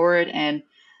moving forward. And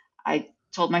I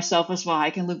told myself as well,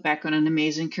 I can look back on an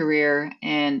amazing career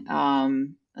and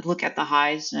look at the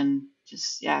highs and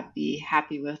just be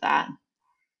happy with that.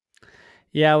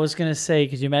 Yeah, I was gonna say,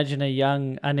 could you imagine a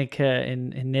young Annika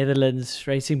in Netherlands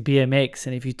racing BMX,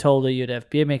 and if you told her you'd have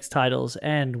BMX titles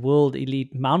and world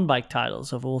elite mountain bike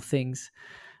titles of all things,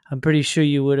 I'm pretty sure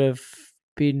you would have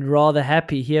been rather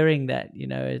happy hearing that.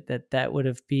 That would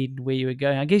have been where you were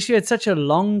going. I guess you had such a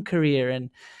long career,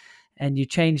 and you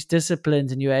changed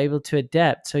disciplines, and you were able to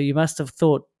adapt. So you must have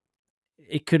thought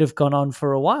it could have gone on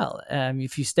for a while.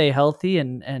 If you stay healthy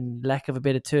and lack of a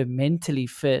better term, mentally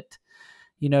fit,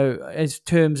 as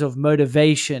terms of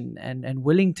motivation and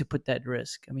willing to put that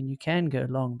risk. I mean, you can go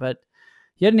long, but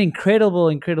you had an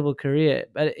incredible career.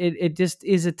 But it just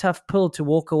is a tough pill to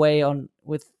walk away on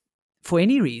with for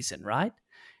any reason, right?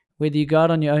 Whether you go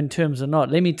out on your own terms or not.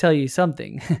 Let me tell you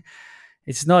something.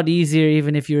 It's not easier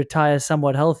even if you retire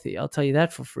somewhat healthy. I'll tell you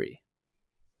that for free.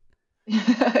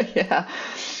 Yeah.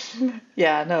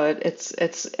 Yeah, no,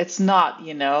 it's not,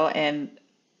 and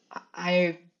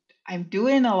I I'm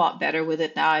doing a lot better with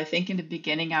it now. I think in the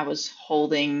beginning I was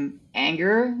holding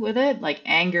anger with it, like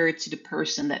anger to the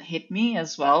person that hit me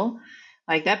as well.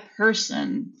 Like that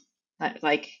person that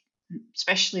like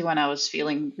especially when I was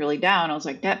feeling really down, I was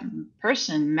like, that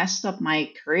person messed up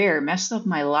my career, messed up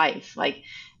my life, like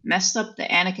messed up the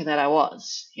Annika that I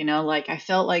was. Like I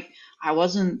felt like I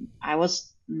was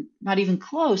not even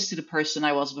close to the person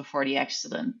I was before the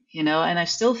accident, and I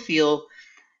still feel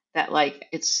that like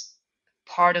it's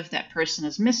part of that person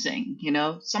is missing.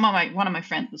 One of my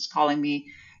friends was calling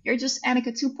me, "You're just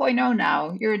Annika 2.0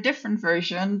 now. You're a different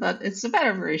version, but it's a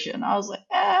better version." I was like,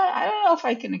 I don't know if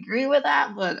I can agree with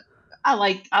that, but I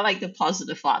like the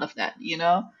positive thought of that.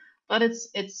 But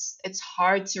it's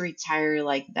hard to retire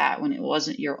like that when it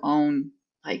wasn't your own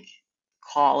like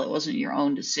call. It wasn't your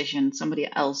own decision. Somebody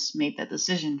else made that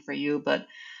decision for you. But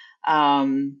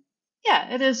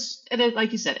yeah, it is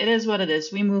like you said, it is what it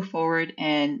is. We move forward,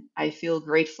 and I feel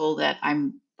grateful that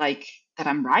I'm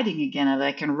riding again and that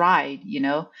I can ride.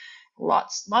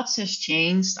 Lots has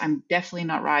changed. I'm definitely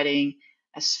not riding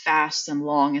as fast and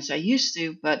long as I used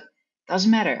to, but doesn't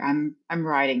matter. I'm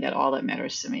riding. That all that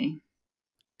matters to me.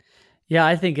 Yeah,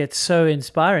 I think it's so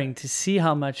inspiring to see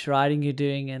how much riding you're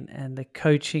doing and the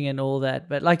coaching and all that.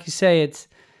 But like you say,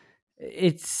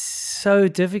 it's so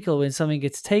difficult when something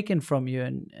gets taken from you.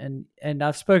 And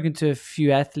I've spoken to a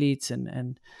few athletes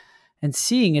and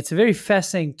seeing it's a very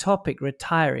fascinating topic,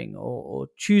 retiring or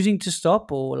choosing to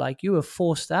stop, or like you were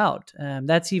forced out.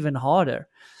 That's even harder.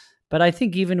 But I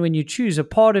think even when you choose, a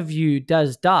part of you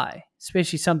does die,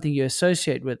 especially something you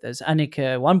associate with, as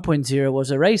Annika 1.0 was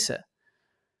a racer.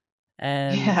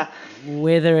 And Yeah.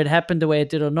 whether it happened the way it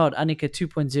did or not, Annika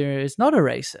 2.0 is not a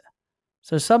racer.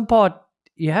 So some part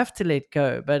you have to let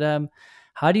go. But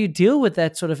how do you deal with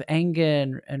that sort of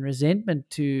anger and resentment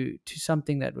to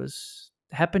something that was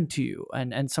happened to you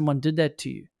and someone did that to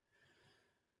you?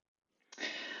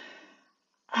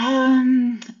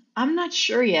 Um, I'm not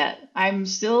sure yet. I'm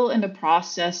still in the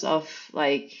process of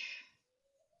like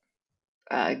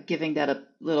giving that a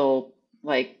little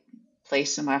like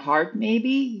place in my heart,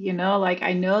 maybe, like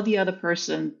I know the other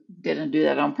person didn't do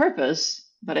that on purpose,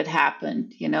 but it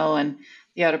happened, and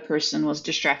the other person was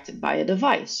distracted by a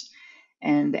device.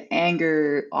 And the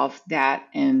anger of that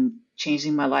and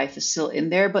changing my life is still in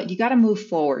there, but you got to move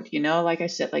forward, like I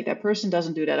said, like that person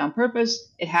doesn't do that on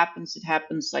purpose. It happens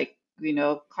like,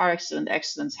 car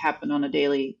accidents happen on a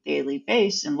daily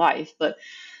base in life, but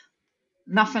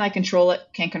nothing I can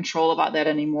control about that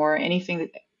anymore.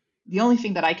 The only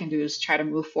thing that I can do is try to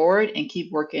move forward and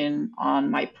keep working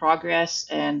on my progress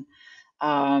and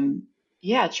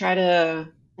try to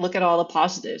look at all the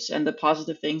positives and the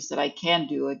positive things that I can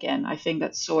do again. I think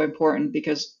that's so important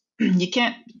because you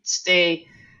can't stay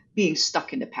being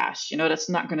stuck in the past. That's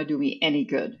not going to do me any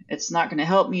good. It's not going to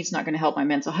help me. It's not going to help my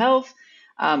mental health.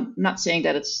 Not saying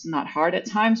that it's not hard at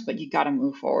times, but you got to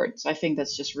move forward. So I think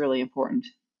that's just really important.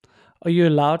 Are you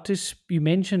allowed to? You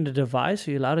mentioned a device.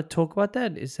 Are you allowed to talk about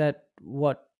that? Is that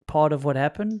what part of what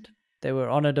happened? They were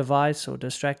on a device or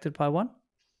distracted by one?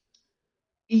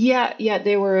 Yeah, yeah,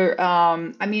 they were.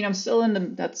 I mean, I'm still in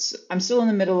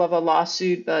the middle of a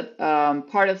lawsuit, but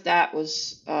part of that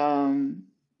was,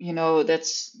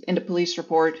 that's in the police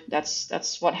report.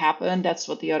 That's what happened. That's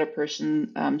what the other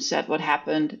person said what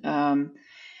happened.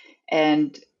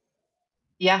 And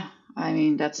yeah, I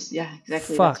mean,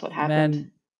 exactly, that's what Fuck, happened.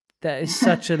 man, that is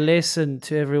such a lesson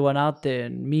to everyone out there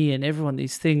and me and everyone.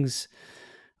 These things.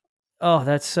 Oh,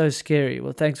 that's so scary.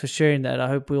 Well, thanks for sharing that. I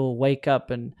hope we'll wake up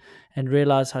and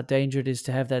realize how dangerous it is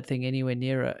to have that thing anywhere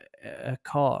near a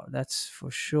car. That's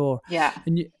for sure. Yeah,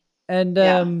 And you, and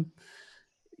yeah,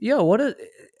 yeah,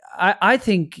 I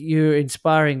think you're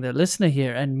inspiring the listener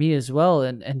here and me as well,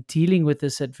 and dealing with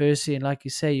this adversity. And like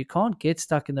you say, you can't get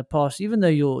stuck in the past, even though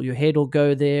your head will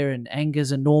go there. And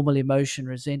anger's a normal emotion,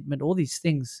 resentment, all these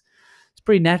things. It's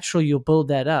pretty natural you'll build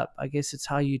that up. I guess it's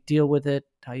how you deal with it,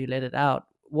 how you let it out.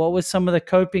 What were some of the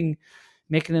coping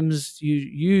mechanisms you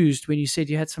used when you said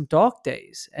you had some dark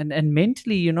days and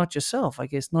mentally you're not yourself? I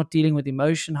guess not dealing with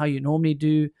emotion how you normally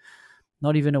do,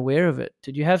 not even aware of it.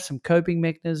 Did you have some coping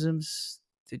mechanisms?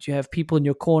 Did you have people in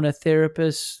your corner,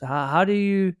 therapists? How do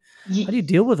you Ye-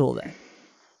 deal with all that?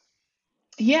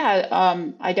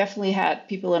 yeah. I definitely had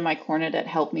people in my corner that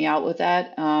helped me out with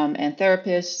that, and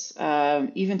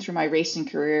therapists. Even through my racing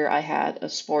career, I had a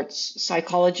sports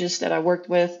psychologist that I worked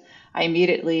with. I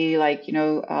immediately,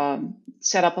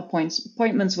 set up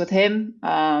appointments with him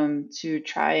to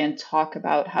try and talk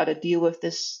about how to deal with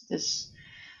this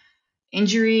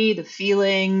injury, the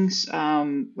feelings,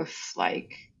 with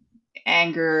like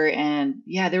anger, and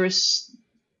yeah, there was.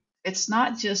 It's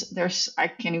not just I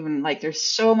can't even there's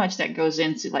so much that goes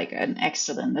into like an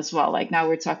accident as well. Like now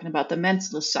we're talking about the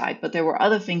mentalist side, but there were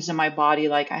other things in my body.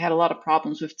 Like I had a lot of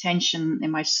problems with tension in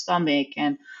my stomach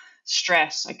and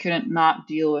stress. I couldn't not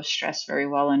deal with stress very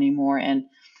well anymore, and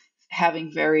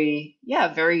having very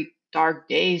dark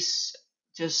days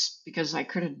just because I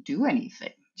couldn't do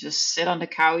anything. Just sit on the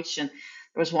couch, and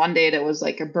there was one day that was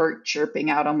like a bird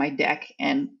chirping out on my deck,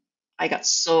 and I got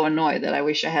so annoyed that I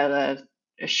wish I had a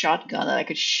shotgun that I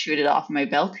could shoot it off my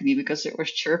balcony because it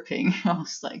was chirping. I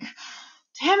was like,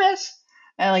 damn it.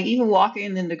 And like even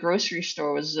walking in the grocery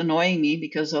store was annoying me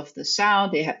because of the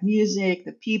sound. They had music,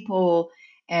 the people,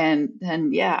 and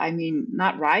then yeah, I mean,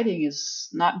 not riding is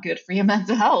not good for your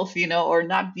mental health, or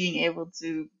not being able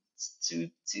to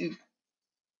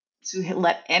to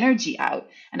let energy out.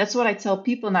 And that's what I tell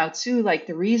people now too. Like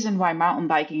the reason why mountain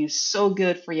biking is so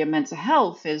good for your mental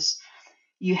health is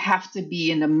you have to be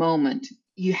in the moment.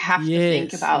 You have to think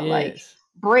Yes, about like yes.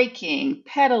 braking,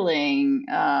 pedaling,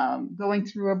 going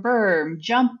through a berm,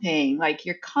 jumping. Like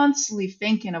you're constantly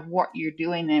thinking of what you're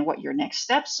doing and what your next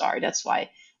steps are. That's why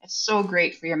it's so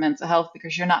great for your mental health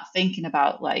because you're not thinking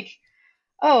about like,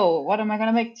 oh, what am I going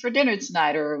to make for dinner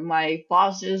tonight? Or my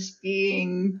boss is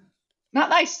being not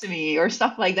nice to me or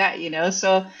stuff like that.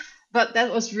 So but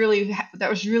that was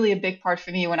really a big part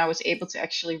for me when I was able to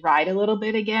actually ride a little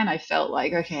bit again. I felt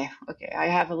like okay, I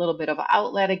have a little bit of an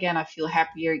outlet again. I feel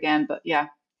happier again. But yeah,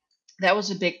 that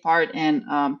was a big part, and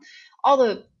all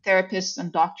the therapists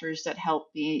and doctors that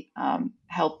helped me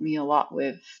a lot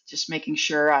with just making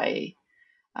sure I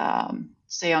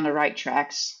stay on the right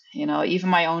tracks. Even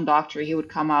my own doctor, he would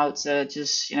come out to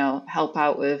just help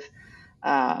out with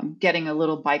getting a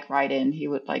little bike ride in. He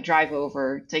would like drive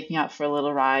over, take me out for a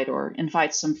little ride, or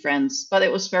invite some friends. But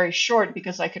it was very short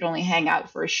because I could only hang out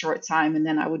for a short time, and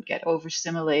then I would get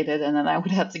overstimulated, and then I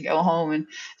would have to go home, and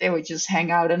they would just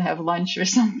hang out and have lunch or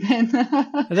something.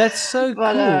 That's so But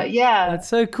cool. yeah, That's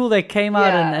so cool. They came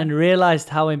out yeah, and realized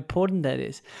how important that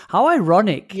is. How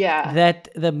ironic yeah, that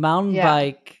the mountain yeah,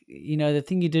 bike, the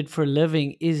thing you did for a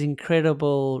living, is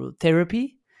incredible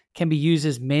therapy, can be used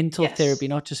as mental therapy, yes,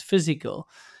 not just physical.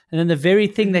 And then the very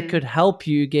thing that hmm could help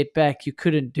you get back, you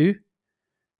couldn't do.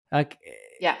 Like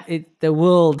yeah. the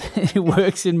world it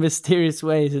works in mysterious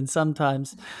ways and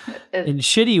sometimes in It,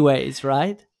 shitty ways,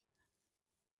 right?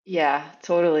 Yeah,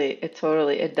 totally.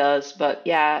 It does. But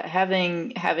yeah,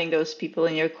 having those people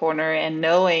in your corner and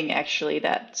knowing actually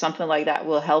that something like that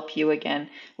will help you again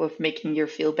with making you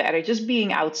feel better. Just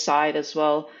being outside as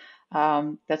well.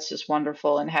 That's just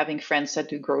wonderful. And having friends that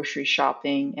do grocery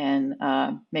shopping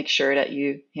and make sure that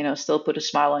you still put a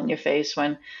smile on your face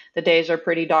when the days are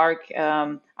pretty dark.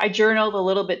 I journaled a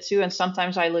little bit too, and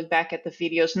sometimes I look back at the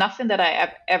videos. Nothing that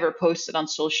I ever posted on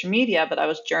social media, but I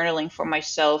was journaling for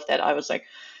myself that I was like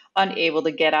unable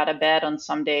to get out of bed on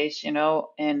some days,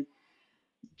 and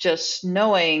just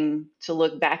knowing to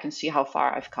look back and see how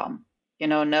far I've come,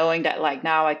 knowing that like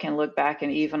now I can look back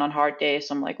and even on hard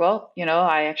days, I'm like, well,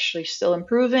 I actually still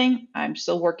improving. I'm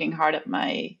still working hard at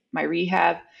my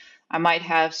rehab. I might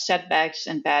have setbacks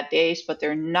and bad days, but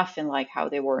they're nothing like how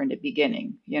they were in the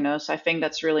beginning. So I think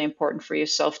that's really important for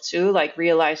yourself too. Like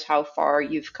realize how far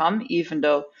you've come, even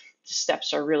though the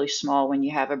steps are really small when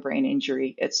you have a brain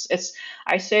injury.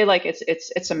 I say like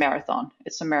it's a marathon.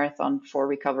 It's a marathon for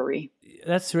recovery.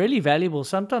 That's really valuable.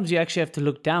 Sometimes you actually have to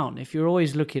look down. If you're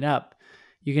always looking up,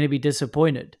 you're going to be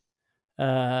disappointed.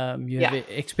 Have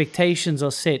expectations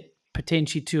are set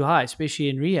potentially too high, especially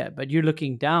in rehab, but you're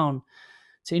looking down.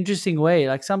 It's an interesting way.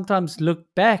 Like sometimes look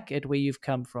back at where you've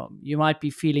come from. You might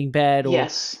be feeling bad or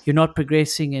you're not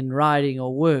progressing in riding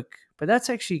or work, but that's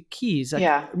actually key. It's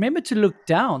like, remember to look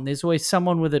down. There's always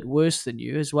someone with it worse than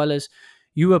you, as well as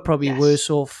you were probably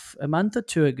worse off a month or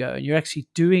two ago and you're actually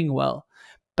doing well.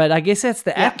 But I guess that's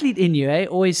the athlete in you,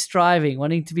 always striving,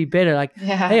 wanting to be better. Like,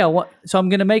 hey, so I'm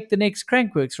going to make the next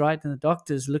Crankworx, right? And the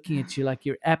doctor's looking at you like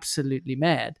you're absolutely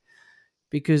mad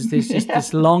because there's just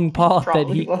this long path that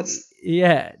he was.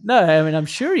 Yeah, no, I mean, I'm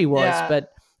sure he was,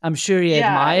 but I'm sure he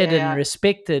admired and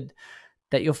respected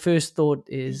that your first thought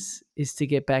is to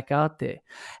get back out there.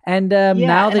 And now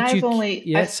and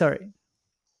that sorry.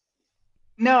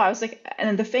 No, I was like,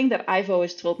 and the thing that I've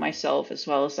always told myself as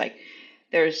well is like,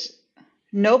 there's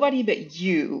nobody but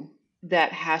you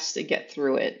that has to get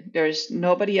through it. There's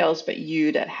nobody else but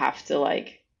you that have to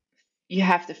like, you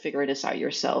have to figure this out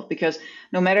yourself, because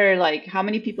no matter like how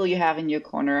many people you have in your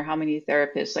corner, how many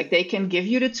therapists, like they can give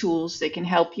you the tools, they can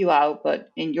help you out, but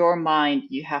in your mind,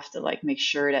 you have to like make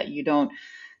sure that you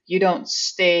don't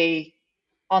stay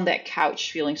on that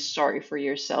couch feeling sorry for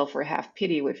yourself or have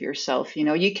pity with yourself.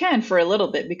 You can for a little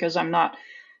bit, because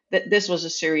this was a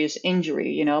serious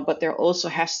injury, but there also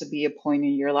has to be a point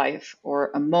in your life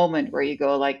or a moment where you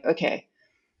go like, okay,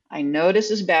 I know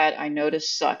this is bad. I know this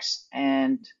sucks.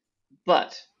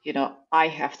 But I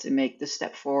have to make the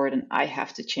step forward and I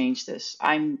have to change this.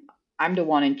 I'm the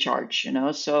one in charge,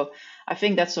 so I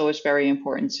think that's always very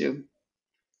important too.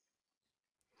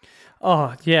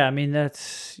 Oh yeah, I mean,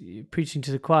 that's preaching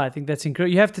to the choir. I think that's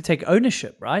incredible. You have to take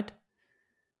ownership, right?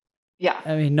 Yeah.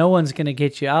 I mean, no one's going to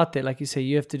get you out there. Like you say,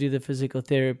 you have to do the physical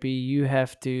therapy. You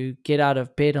have to get out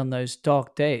of bed on those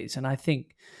dark days. And I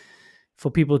think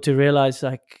for people to realize,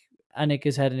 like, Annick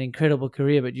has had an incredible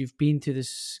career, but you've been to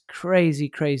this crazy,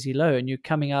 crazy low and you're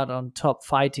coming out on top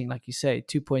fighting, like you say,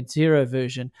 2.0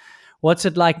 version. What's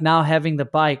it like now having the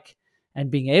bike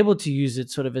and being able to use it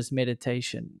sort of as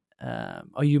meditation?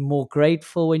 Are you more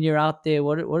grateful when you're out there?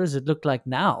 What does it look like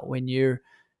now when you're,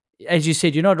 as you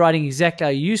said, you're not riding exactly how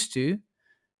you used to,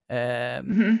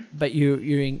 but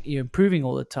you're improving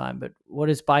all the time. But what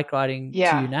is bike riding to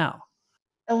you now?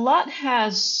 A lot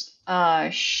has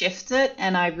shifted,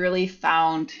 and I really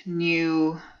found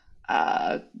new,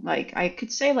 like I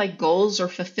could say, like goals or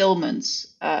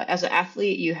fulfillments. As an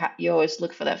athlete, you always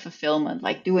look for that fulfillment,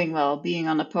 like doing well, being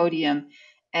on the podium,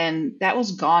 and that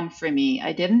was gone for me.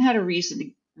 I didn't have a reason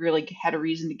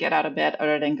to get out of bed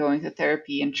other than going to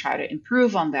therapy and try to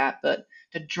improve on that. But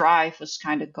the drive was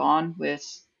kind of gone with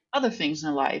other things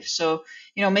in life. So,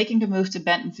 making the move to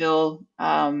Bentonville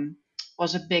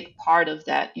was a big part of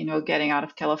that, getting out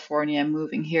of California and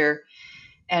moving here.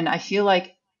 And I feel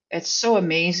like it's so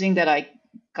amazing that I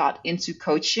got into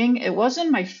coaching. It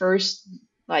wasn't my first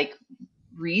like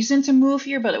reason to move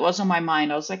here, but it was on my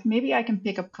mind. I was like, maybe I can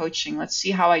pick up coaching. Let's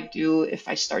see how I do if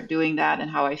I start doing that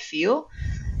and how I feel.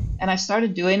 And I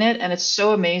started doing it, and it's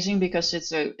so amazing because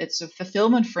it's a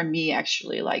fulfillment for me,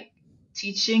 actually, like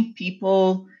teaching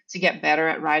people to get better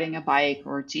at riding a bike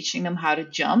or teaching them how to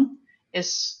jump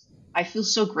I feel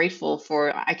so grateful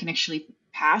for. I can actually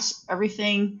pass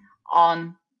everything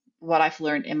on what I've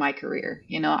learned in my career.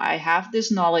 I have this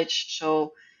knowledge,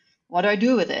 so what do I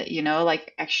do with it?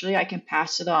 Like actually I can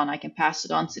pass it on. I can pass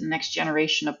it on to the next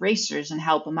generation of racers and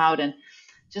help them out. And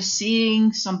just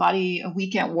seeing somebody, a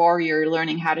weekend warrior,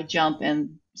 learning how to jump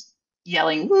and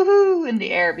yelling woohoo in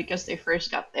the air because they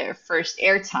first got their first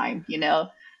air time,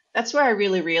 that's where I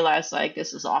really realized like,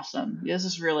 this is awesome. This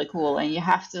is really cool. And you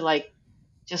have to like,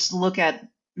 just look at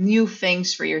new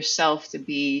things for yourself to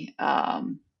be,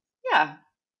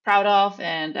 proud of,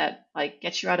 and that like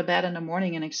gets you out of bed in the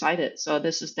morning and excited. So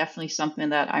this is definitely something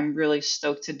that I'm really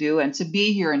stoked to do, and to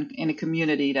be here in a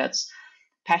community that's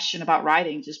passionate about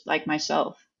riding, just like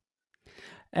myself.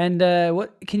 And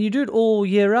what can you do it all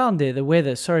year round there? The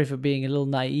weather. Sorry for being a little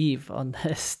naive on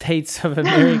the states of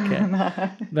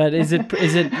America, but is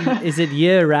it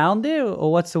year round there,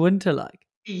 or what's the winter like?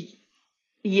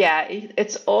 Yeah,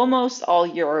 it's almost all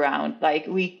year round. Like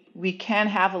we can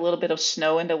have a little bit of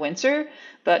snow in the winter,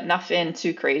 but nothing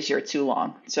too crazy or too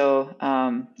long. So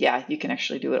yeah, you can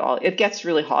actually do it all. It gets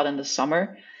really hot in the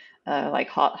summer, like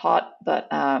hot, but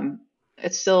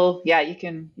it's still yeah, you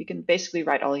can basically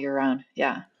ride all year round.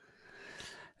 Yeah.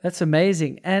 That's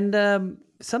amazing. And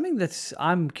something that's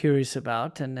I'm curious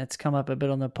about, and it's come up a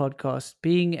bit on the podcast,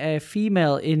 being a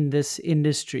female in this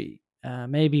industry,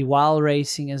 maybe while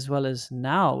racing as well as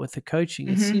now with the coaching,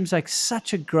 it Hmm. seems like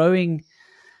such a growing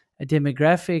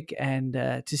demographic. And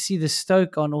to see the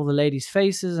stoke on all the ladies'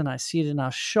 faces, and I see it in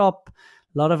our shop.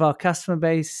 A lot of our customer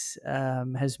base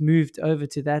has moved over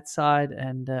to that side,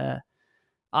 and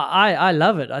I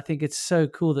love it. I think it's so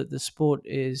cool that the sport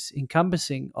is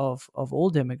encompassing of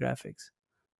all demographics.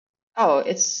 Oh,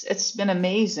 it's been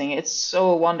amazing. It's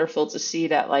so wonderful to see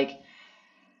that like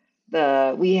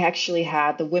the we actually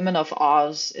had the Women of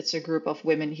Oz. It's a group of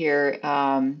women here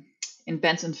in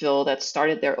Bentonville that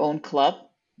started their own club.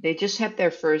 They just had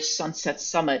their first Sunset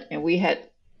Summit, and we had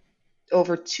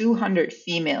over 200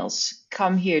 females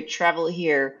come here, travel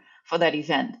here for that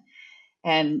event.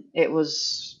 And it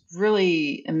was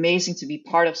really amazing to be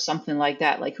part of something like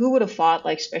that. Like, who would have thought,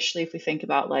 like, especially if we think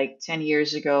about like 10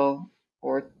 years ago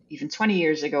or even 20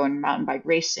 years ago in mountain bike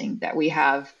racing, that we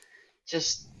have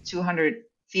just 200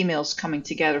 females coming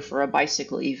together for a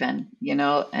bicycle event,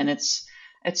 and it's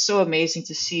so amazing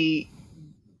to see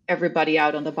everybody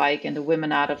out on the bike and the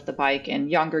women out of the bike and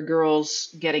younger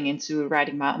girls getting into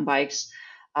riding mountain bikes.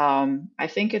 I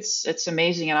think it's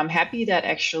amazing, and I'm happy that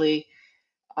actually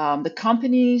the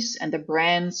companies and the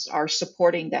brands are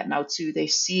supporting that now too. They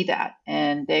see that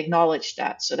and they acknowledge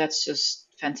that, so that's just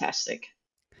fantastic.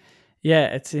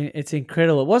 Yeah, it's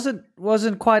incredible.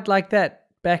 Wasn't quite like that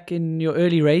back in your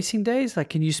early racing days. Like,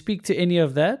 can you speak to any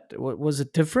of that? Was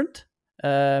it different?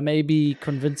 Maybe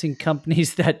convincing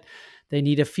companies that they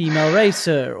need a female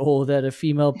racer or that a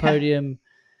female Yeah. podium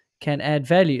can add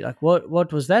value. Like,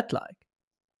 what was that like?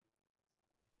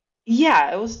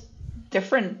 Yeah, it was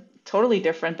different, totally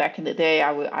different back in the day.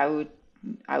 I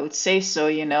would say so.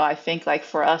 I think like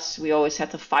for us, we always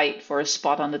had to fight for a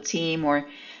spot on the team or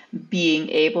being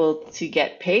able to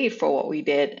get paid for what we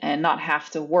did and not have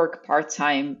to work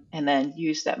part-time and then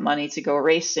use that money to go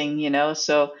racing.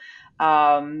 So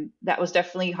that was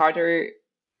definitely harder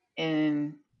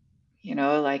in,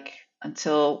 like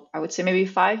until I would say maybe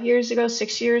 5 years ago,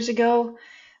 6 years ago,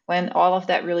 when all of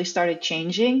that really started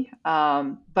changing.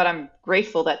 But I'm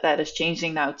grateful that that is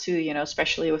changing now too,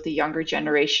 especially with the younger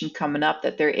generation coming up,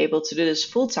 that they're able to do this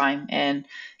full time and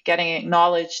getting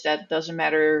acknowledged that doesn't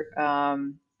matter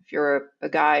if you're a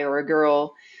guy or a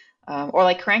girl. Or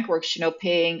like Crankworks,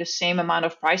 paying the same amount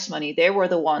of prize money. They were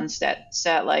the ones that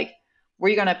said like,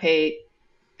 we're gonna pay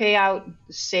out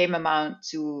the same amount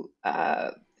to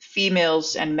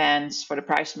females and men's for the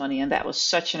prize money, and that was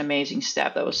such an amazing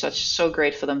step. That was so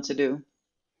great for them to do.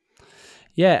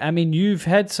 Yeah, I mean, you've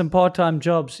had some part-time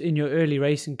jobs in your early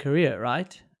racing career,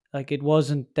 right? Like, it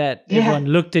wasn't that Yeah. everyone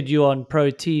looked at you on pro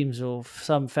teams or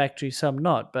some factory, some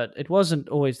not, but it wasn't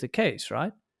always the case,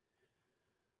 right?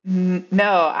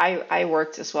 No, I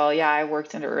worked as well. Yeah, I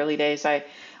worked in the early days. I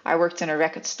worked in a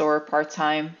record store part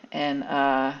time, and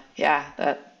yeah,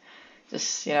 that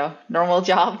just normal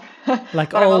job.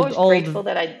 Like But I'm old always grateful old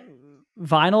that I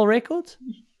vinyl records.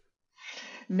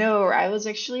 no, I was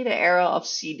actually the era of Oh,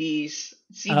 CDs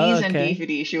and okay.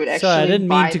 DVDs. You would Sorry, I actually didn't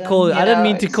mean buy to them. call. I didn't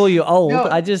mean to call you old.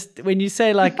 I No, just when you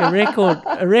say like a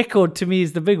record to me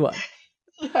is the big one.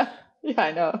 yeah, yeah,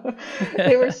 I know.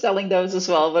 They were selling those as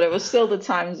well, but it was still the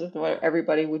times of where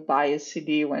everybody would buy a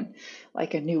CD when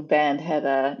like a new band had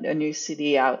a new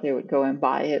CD out, they would go and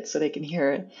buy it so they can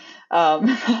hear it. Um,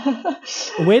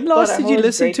 When but last I'm did you always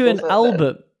listen to grateful an for that.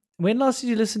 album? When last did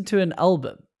you listen to an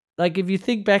album? Like if you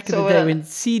think back in the So day when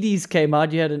CDs came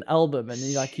out, you had an album and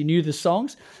you knew the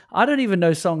songs. I don't even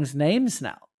know songs names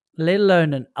now, let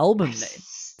alone an album name.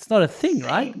 It's not a thing,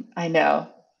 right? same, I know.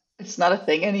 It's not a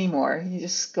thing anymore. You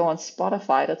just go on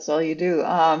Spotify, that's all you do.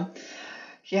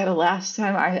 Yeah, the last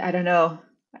time I don't know.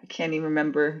 I can't even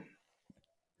remember.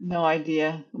 No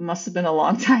idea. It must have been a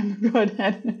long time ago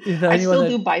then. You're the I only one still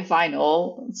do that buy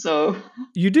vinyl, so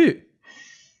you do.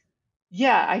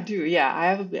 yeah, I do. Yeah,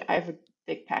 I have a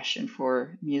big passion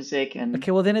for music and Okay,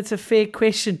 well then it's a fair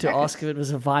question to ask records. if it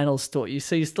was a vinyl store. You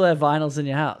still have vinyls in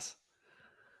your house,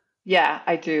 Yeah,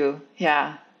 I do.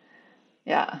 Yeah,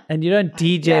 yeah. and you don't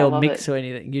Yeah, DJ I or love mix it. or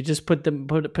anything. You just put a Oh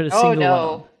single one on.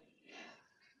 no.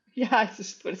 Yeah, I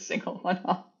just put a single one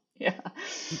on. Yeah.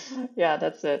 Yeah,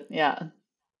 that's it. Yeah.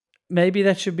 Maybe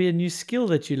that should be a new skill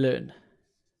that you learn.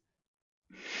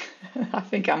 I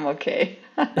think I'm okay.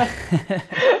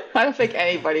 I don't think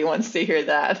anybody wants to hear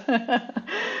that.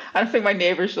 I don't think my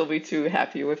neighbors will be too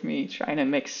happy with me trying to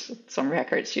mix some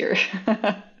records here.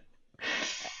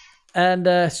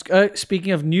 And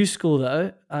speaking of new school,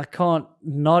 though, I can't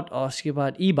not ask you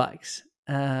about e-bikes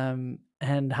and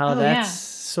how Oh, that's yeah.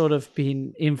 sort of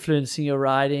been influencing your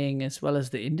riding as well as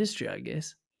the industry, I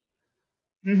guess.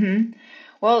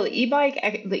 Well, the e-bike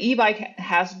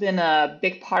has been a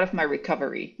big part of my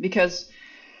recovery because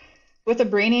with a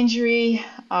brain injury,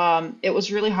 it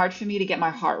was really hard for me to get my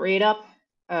heart rate up.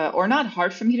 Or not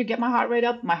hard for me to get my heart rate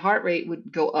up. My heart rate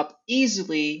would go up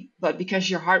easily, but because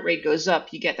your heart rate goes up,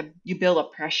 you build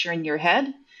up pressure in your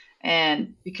head,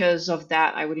 and because of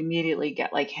that, I would immediately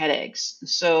get like headaches.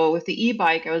 So with the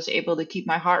e-bike, I was able to keep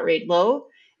my heart rate low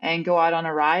and go out on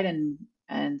a ride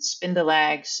and spin the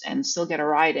legs and still get a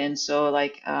ride in. So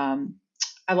like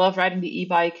I love riding the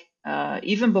e-bike.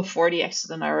 Even before the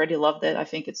accident, I already loved it. I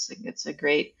think it's a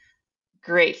great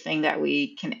thing that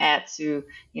we can add to,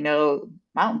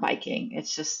 mountain biking.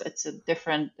 It's a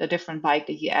different bike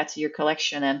that you add to your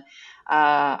collection. And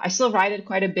I still ride it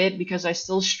quite a bit because I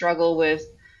still struggle with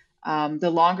the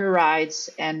longer rides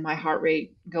and my heart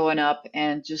rate going up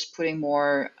and just putting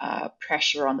more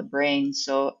pressure on the brain.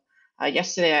 So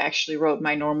yesterday I actually rode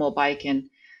my normal bike and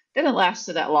didn't last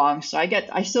that long. So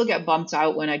I still get bumped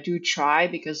out when I do try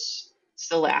because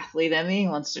still the athlete in me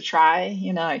wants to try.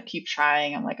 I keep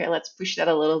trying. I'm like, hey, let's push that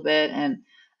a little bit, and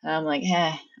I'm like,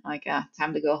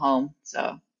 time to go home.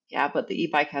 So yeah, but the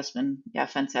e-bike has been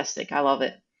fantastic. I love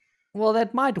it. Well,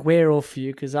 that might wear off for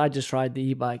you because I just ride the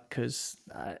e-bike because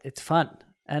it's fun.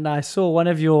 And I saw one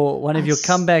of your Us.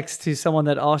 comebacks to someone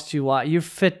that asked you why you're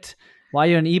fit, why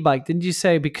you're on e-bike. Didn't you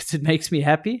say because it makes me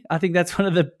happy? I think that's one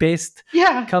of the best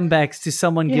Yeah, comebacks to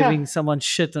someone yeah, giving someone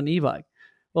shit on e-bike.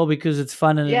 Well, because it's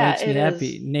fun and it yeah. makes me It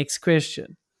happy. is. Next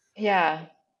question. Yeah,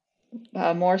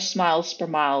 more smiles per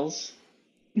miles.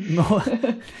 No,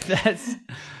 that's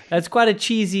that's quite a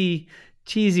cheesy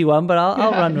one, but I'll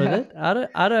Yeah, run with yeah, it.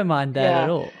 I don't mind that at yeah.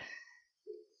 all.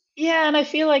 Yeah, and I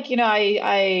feel like,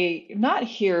 I not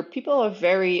here. People are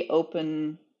very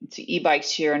open to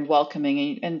e-bikes here and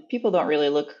welcoming, and people don't really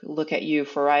look at you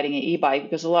for riding an e-bike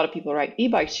because a lot of people ride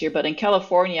e-bikes here. But in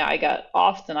California, I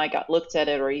got looked at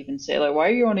it or even say like, "Why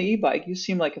are you on an e-bike? You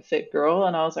seem like a fit girl."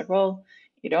 And I was like, "Well,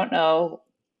 you don't know,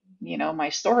 my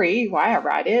story, why I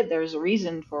ride it. There's a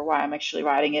reason for why I'm actually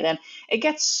riding it." And it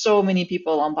gets so many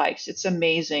people on bikes. It's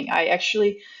amazing. I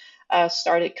actually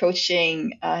started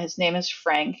coaching. His name is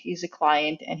Frank. He's a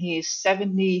client, and he's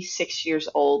 76 years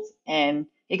old, and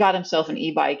he got himself an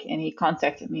e-bike, and he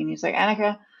contacted me, and he's like,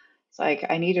 Annika, it's like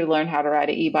I need to learn how to ride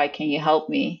an e-bike. Can you help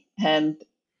me? And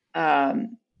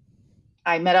um,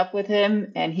 I met up with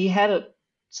him, and he had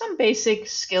some basic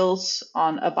skills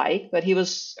on a bike, but he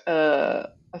was a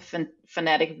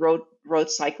fanatic road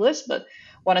cyclist, but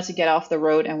wanted to get off the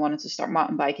road and wanted to start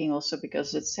mountain biking also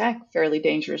because it's fairly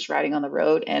dangerous riding on the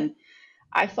road. And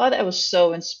I thought that was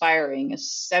so inspiring. A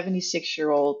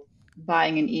 76-year-old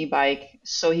buying an e-bike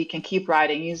so he can keep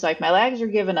riding. He's like, my legs are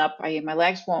giving up. My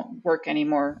legs won't work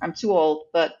anymore. I'm too old,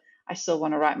 but I still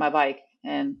want to ride my bike.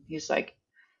 And he's like,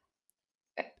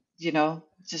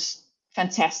 just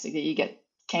fantastic that you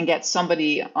can get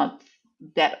somebody on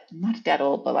that not that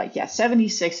old, but like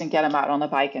 76 and get him out on the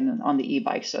bike and on the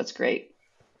e-bike. So it's great.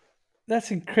 That's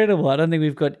incredible. I don't think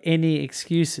we've got any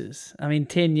excuses. I mean,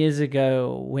 10 years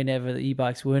ago, whenever the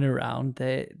e-bikes weren't around,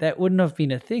 that wouldn't have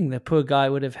been a thing. The poor guy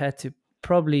would have had to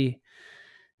probably,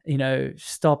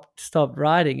 stop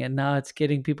riding. And now it's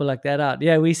getting people like that out.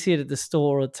 Yeah, we see it at the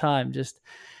store all the time. Just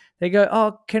they go,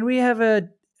 oh, can we have a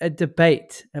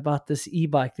debate about this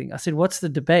e-bike thing? I said, what's the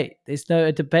debate? There's no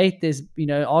a debate. There's,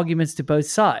 arguments to both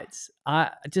sides.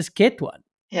 I just get one.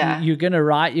 Yeah. You're going to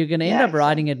ride, you're going to end Yeah, up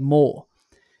riding exactly. it more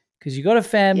because you got a Yeah.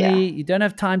 family, you don't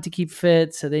have time to keep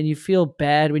fit. So then you feel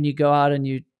bad when you go out and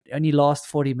you only last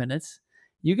 40 minutes.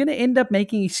 You're going to end up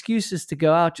making excuses to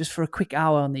go out just for a quick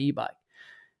hour on the e-bike.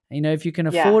 If you can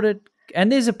Yeah. afford it,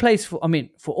 and there's a place for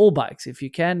all bikes. If you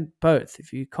can, both.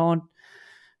 If you can't,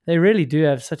 they really do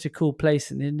have such a cool place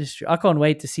in the industry. I can't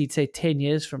wait to see, say, 10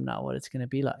 years from now, what it's going to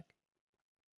be like.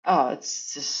 Oh,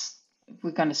 it's just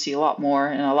we're going to see a lot more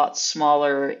and a lot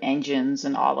smaller engines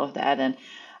and all of that. And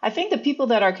I think the people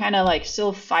that are kind of like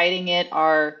still fighting it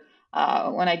are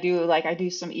when I do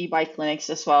some e-bike clinics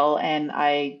as well, and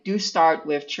I do start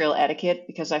with trail etiquette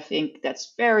because I think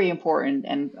that's very important.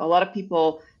 And a lot of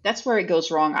people, that's where it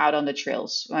goes wrong out on the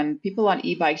trails when people on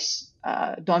e-bikes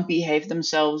don't behave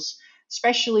themselves,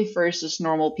 especially versus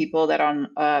normal people that are on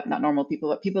not normal people,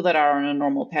 but people that are on a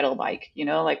normal pedal bike.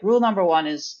 Like rule number one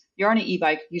is you're on an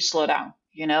e-bike, you slow down.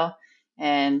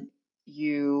 and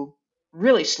you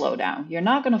really slow down. You're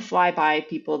not going to fly by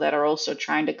people that are also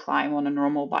trying to climb on a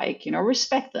normal bike.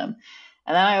 Respect them.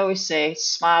 And then I always say,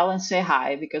 smile and say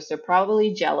hi, because they're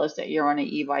probably jealous that you're on an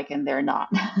e-bike and they're not.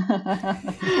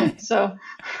 So,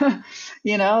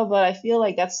 but I feel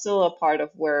like that's still a part of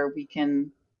where we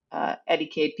can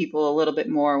educate people a little bit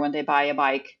more when they buy a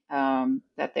bike,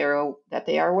 that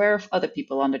they are aware of other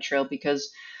people on the trail,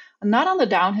 because not on the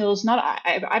downhills.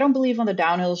 I don't believe on the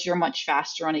downhills you're much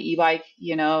faster on an e-bike,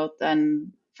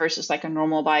 than versus like a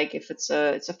normal bike. If it's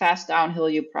a fast downhill,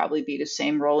 you'll probably be the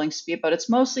same rolling speed, but it's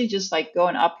mostly just like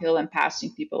going uphill and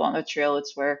passing people on the trail.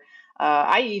 It's where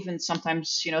I even sometimes,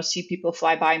 see people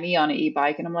fly by me on an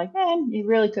e-bike, and I'm like, man, you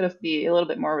really could have be a little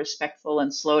bit more respectful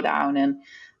and slow down.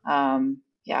 And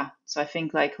yeah, so I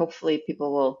think like hopefully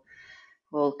people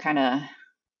will kind of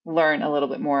learn a little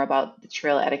bit more about the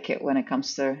trail etiquette when it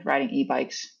comes to riding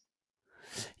e-bikes.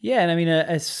 Yeah, and I mean,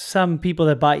 as some people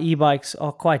that buy e-bikes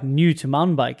are quite new to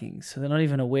mountain biking, so they're not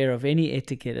even aware of any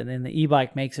etiquette, and then the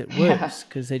e-bike makes it worse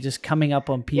because they're just coming up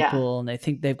on people and they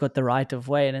think they've got the right of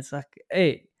way, and it's like,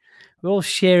 hey, we're all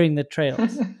sharing the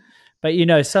trails. But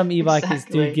some e-bikers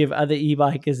do give other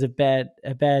e-bikers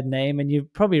a bad name, and you're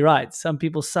probably right. Some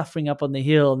people suffering up on the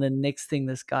hill, and then next thing,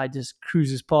 this guy just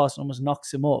cruises past and almost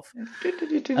knocks him off.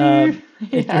 It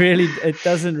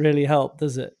doesn't really help,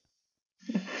 does it?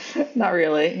 Not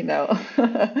really, no.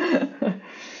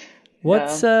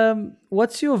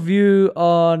 What's your view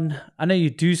on? I know you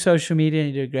do social media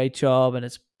and you do a great job, and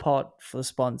it's part for the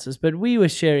sponsors. But we were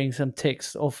sharing some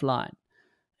text offline,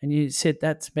 and you said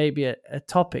that's maybe a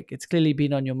topic. It's clearly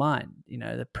been on your mind,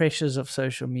 the pressures of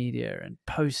social media and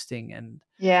posting. And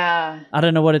yeah, I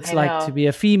don't know what it's like to be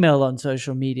a female on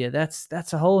social media.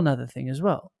 That's a whole nother thing as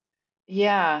well.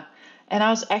 Yeah. And I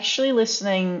was actually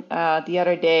listening the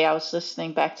other day, I was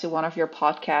listening back to one of your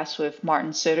podcasts with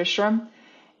Martin Söderström.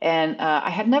 And I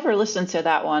had never listened to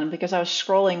that one because I was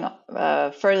scrolling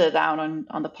further down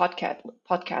on the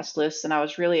podcast list, and I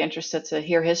was really interested to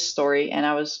hear his story. And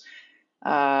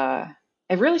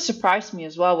it really surprised me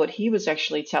as well what he was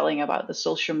actually telling about the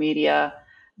social media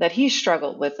that he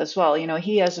struggled with as well.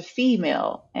 He as a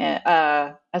female,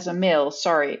 as a male,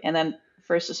 sorry, and then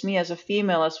versus me as a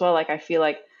female as well. Like I feel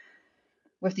like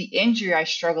with the injury, I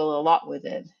struggle a lot with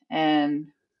it. And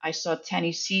I saw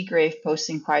Tanny Seagrave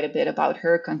posting quite a bit about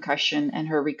her concussion and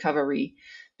her recovery,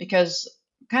 because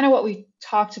kind of what we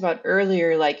talked about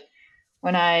earlier, like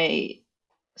when I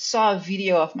saw a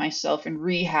video of myself in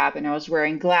rehab and I was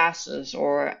wearing glasses,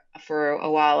 or for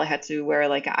a while I had to wear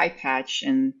like an eye patch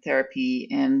in therapy,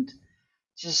 and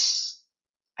just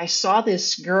I saw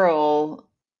this girl,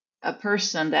 a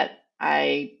person that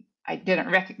I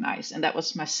didn't recognize, and that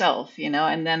was myself,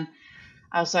 and then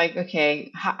I was like,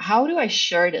 okay, how do I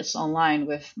share this online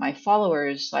with my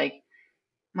followers? Like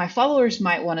my followers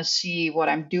might want to see what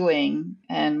I'm doing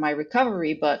and my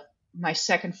recovery, but my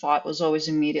second thought was always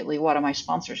immediately, what are my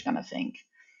sponsors going to think?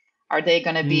 Are they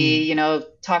going to be,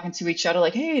 talking to each other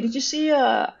like, hey, did you see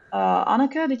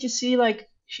Annika? Did you see like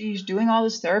she's doing all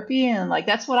this therapy? And like,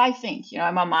 that's what I think, in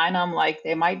my mind, I'm like,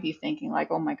 they might be thinking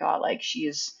like, oh my God, like she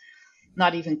is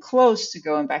not even close to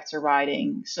going back to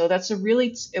riding. So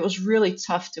it was really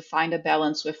tough to find a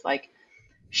balance with like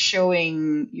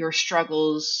showing your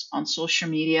struggles on social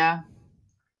media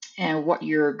and what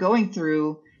you're going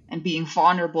through and being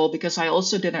vulnerable, because I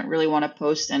also didn't really want to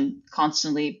post and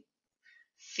constantly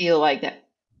feel like that,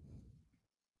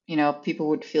 people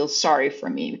would feel sorry for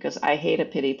me, because I hate a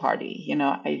pity party.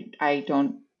 I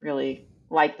don't really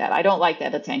like that. I don't like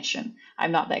that attention.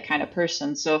 I'm not that kind of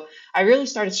person. So I really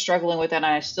started struggling with that, and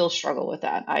I still struggle with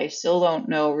that. I still don't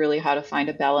know really how to find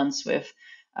a balance with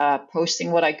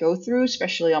posting what I go through,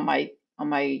 especially on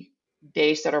my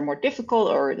days that are more difficult,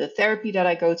 or the therapy that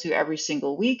I go to every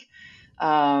single week.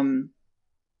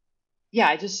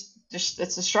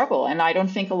 It's a struggle, and I don't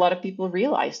think a lot of people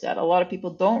realize that. A lot of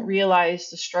people don't realize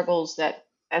the struggles that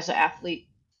as an athlete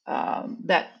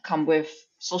that come with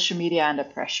social media and the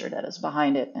pressure that is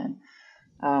behind it. And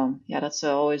that's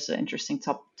always an interesting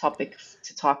topic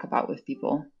to talk about with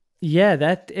people. Yeah,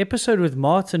 that episode with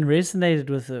Martin resonated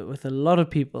with a lot of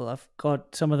people. I've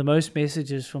got some of the most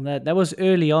messages from that. That was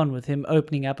early on with him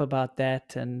opening up about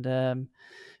that, and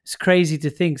it's crazy to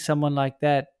think someone like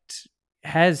that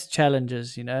has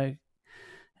challenges,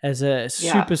 as a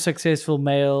super successful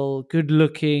male, good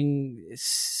looking,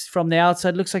 from the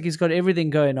outside looks like he's got everything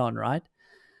going on, right?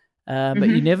 But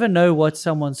you never know what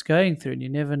someone's going through, and you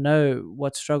never know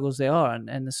what struggles they are.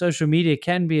 And the social media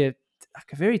can be a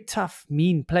very tough,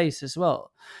 mean place as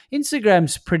well.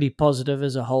 Instagram's pretty positive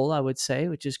as a whole, I would say,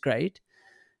 which is great.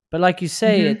 But like you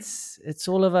say, it's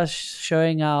all of us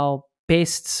showing our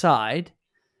best side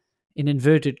in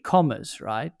inverted commas,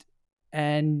 right?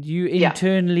 And you Yeah.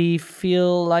 internally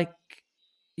feel like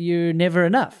you're never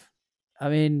enough. I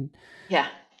mean, Yeah.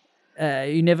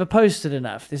 you never posted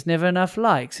enough. There's never enough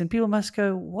likes. And people must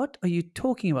go, what are you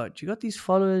talking about? You got these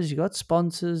followers, you got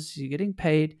sponsors, you're getting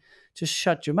paid. Just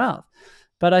shut your mouth.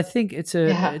 But I think it's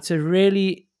Yeah. a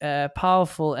really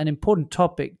powerful and important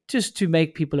topic just to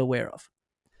make people aware of.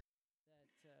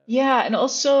 Yeah, and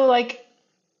also like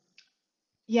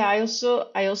yeah,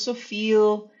 I also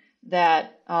feel that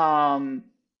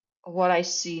what I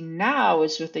see now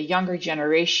is with the younger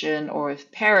generation or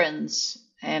with parents,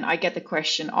 and I get the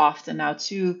question often now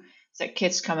too, is that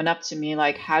kids coming up to me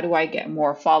like, how do I get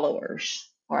more followers?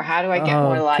 Or how do I get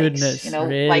more Oh, likes? goodness, Like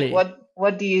really?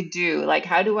 what do you do? Like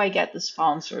how do I get the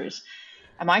sponsors?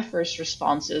 And my first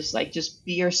response is like just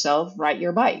be yourself, ride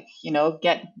your bike,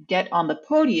 get on the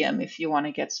podium if you want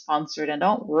to get sponsored and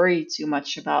don't worry too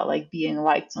much about like being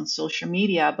liked on social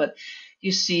media. But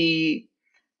you see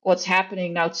what's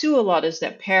happening now too a lot is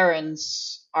that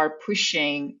parents are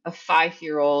pushing a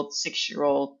 5-year old, 6-year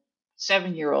old,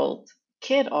 7-year old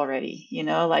kid already,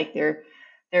 like they're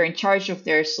in charge of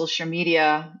their social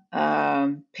media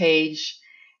page,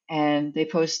 and they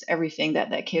post everything that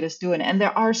that kid is doing. And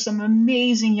there are some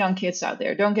amazing young kids out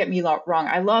there. Don't get me wrong.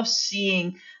 I love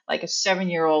seeing like a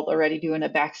 7-year old already doing a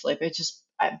backflip. It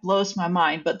blows my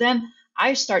mind. But then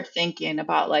I start thinking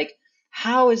about like,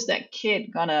 how is that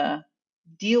kid gonna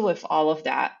deal with all of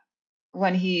that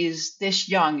when he's this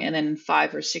young, and then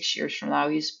 5 or 6 years from now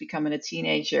he's becoming a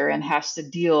teenager and has to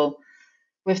deal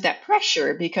with that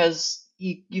pressure, because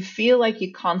you feel like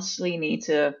you constantly need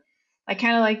to, like,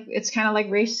 kind of like, it's kind of like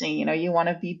racing, you want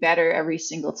to be better every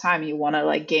single time. You want to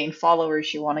like gain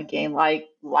followers, you want to gain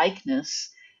likeness,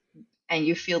 and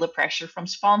you feel the pressure from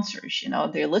sponsors.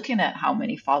 They're looking at how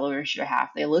many followers you have,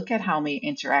 they look at how many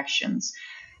interactions,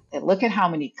 they look at how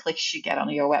many clicks you get on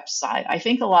your website. I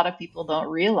think a lot of people don't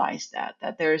realize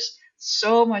that there's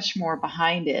so much more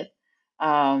behind it,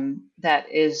 that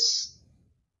is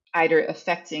either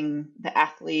affecting the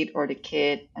athlete or the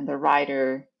kid and the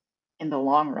rider in the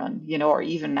long run, or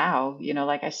even now,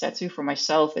 like I said too, for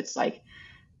myself, it's like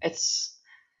it's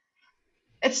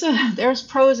there's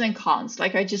pros and cons.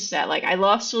 Like I just said, like I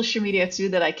love social media too,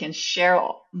 that I can share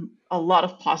a lot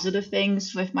of positive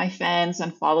things with my fans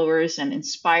and followers and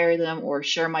inspire them, or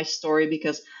share my story,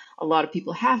 because a lot of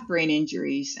people have brain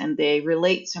injuries and they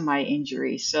relate to my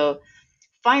injury. So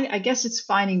I guess it's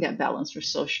finding that balance for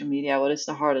social media. What is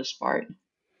the hardest part?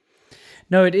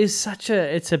 No, it is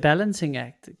it's a balancing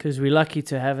act because we're lucky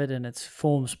to have it and it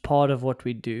forms part of what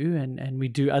we do, and we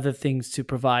do other things to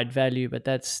provide value, but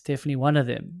that's definitely one of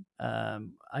them.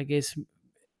 I guess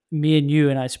me and you,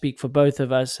 and I speak for both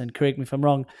of us, and correct me if I'm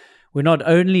wrong, we're not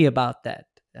only about that.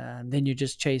 Then you're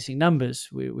just chasing numbers.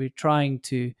 We're trying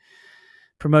to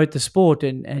promote the sport,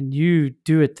 and you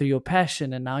do it through your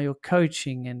passion, and now you're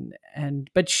coaching,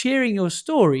 but sharing your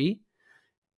story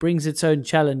brings its own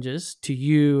challenges to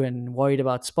you, and worried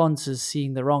about sponsors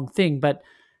seeing the wrong thing. But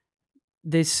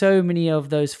there's so many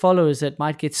of those followers that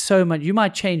might get so much. You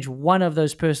might change one of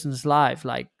those person's life,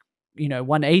 like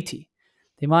 180.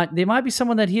 There might be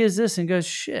someone that hears this and goes,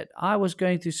 "Shit, I was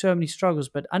going through so many struggles,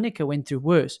 but Annika went through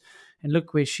worse, and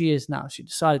look where she is now. She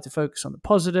decided to focus on the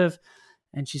positive,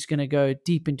 and she's going to go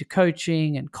deep into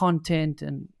coaching and content,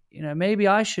 and maybe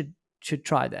I should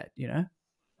try that."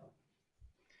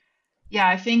 Yeah,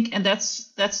 I think, and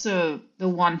that's the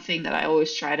one thing that I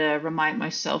always try to remind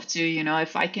myself to,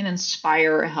 if I can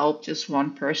inspire or help just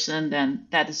one person, then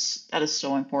that is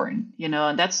so important,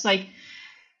 and that's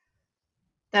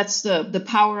the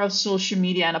power of social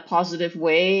media in a positive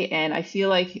way. And I feel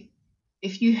like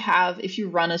if you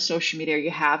run a social media, or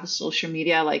you have a social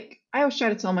media, like I always try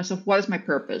to tell myself, what is my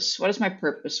purpose? What is my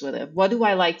purpose with it? What do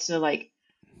I like to like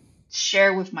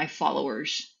share with my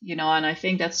followers? And I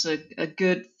think that's a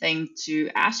good thing to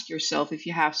ask yourself if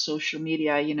you have social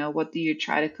media. What do you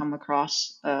try to come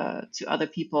across to other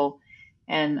people?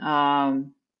 And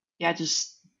yeah,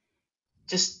 just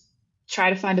try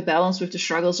to find a balance with the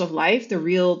struggles of life, the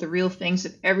real things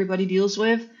that everybody deals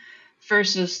with,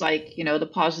 versus like the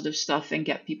positive stuff, and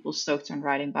get people stoked on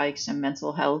riding bikes and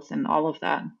mental health and all of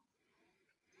that.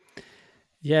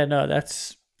 Yeah, no,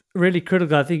 that's really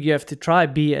critical. I think you have to try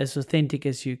be as authentic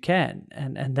as you can,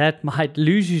 and that might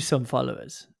lose you some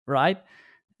followers, right?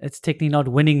 It's technically not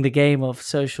winning the game of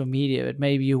social media, but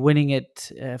maybe you're winning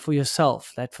it for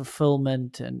yourself, that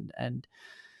fulfillment, and at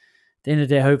the end of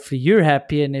the day, hopefully you're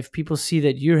happy. And if people see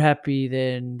that you're happy,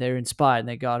 then they're inspired and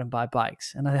they go out and buy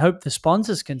bikes. And I hope the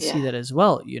sponsors can see Yeah. that as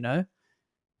well,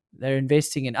 They're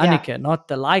investing in Yeah. Annika, not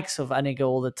the likes of Annika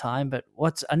all the time, but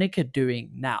what's Annika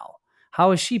doing now?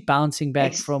 How is she bouncing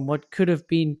back Ex- from what could have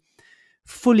been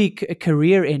fully a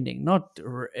career ending, not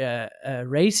a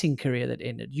racing career that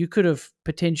ended? You could have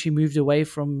potentially moved away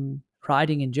from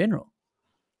riding in general.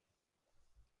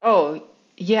 Oh,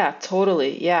 yeah,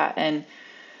 totally. Yeah. And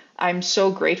I'm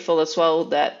so grateful as well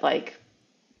that like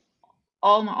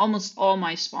almost all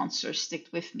my sponsors stick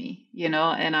with me, and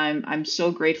I'm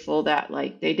so grateful that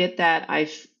like they did that.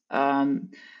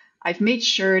 I've made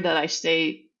sure that I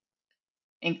stay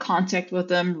in contact with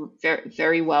them very,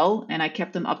 very well, and I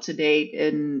kept them up to date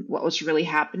in what was really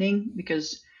happening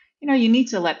because you need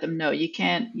to let them know. You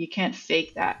can't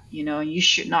fake that, and you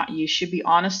should not. You should be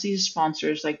honest to your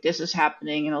sponsors, like this is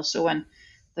happening. And also when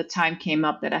the time came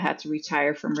up that I had to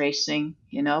retire from racing,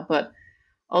 but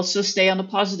also stay on the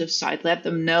positive side. Let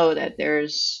them know that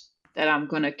I'm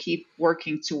going to keep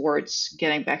working towards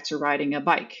getting back to riding a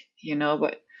bike,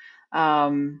 but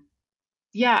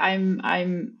yeah,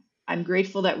 I'm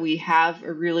grateful that we have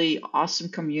a really awesome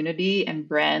community and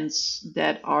brands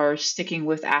that are sticking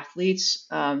with athletes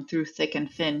through thick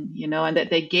and thin, and that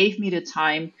they gave me the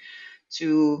time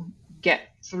to get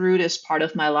through this part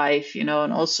of my life, and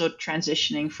also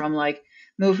transitioning from like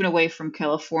moving away from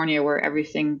California where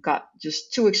everything got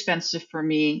just too expensive for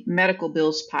me, medical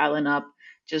bills piling up,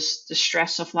 just the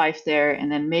stress of life there,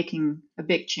 and then making a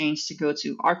big change to go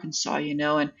to Arkansas,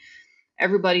 and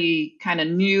everybody kind of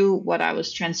knew what I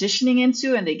was transitioning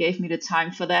into, and they gave me the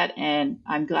time for that, and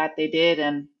I'm glad they did.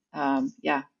 And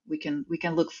yeah, we can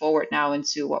look forward now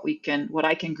into what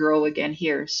I can grow again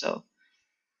here. So.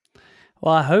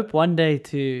 Well, I hope one day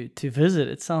to visit.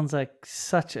 It sounds like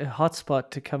such a hot spot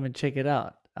to come and check it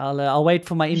out. I'll wait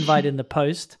for my invite in the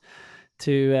post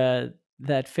to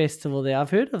that festival there. I've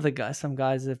heard of some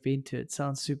guys that have been to it. It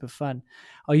sounds super fun.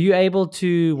 Are you able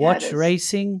to watch it is.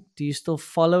 racing? Do you still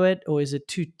follow it, or is it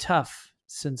too tough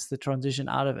since the transition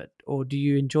out of it? Or do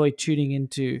you enjoy tuning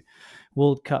into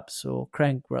World Cups or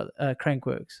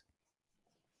Crankworks?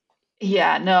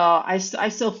 Yeah, no, I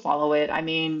still follow it. I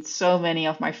mean, so many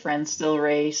of my friends still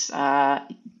race. I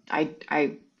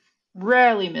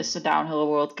rarely miss a downhill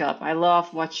World Cup. I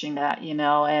love watching that,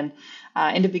 and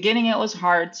in the beginning it was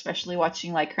hard, especially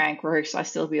watching like Crankworks. I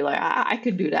still be like, I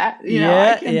could do that, I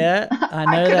Yeah, I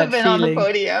know I could that have been on the feeling.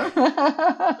 podium.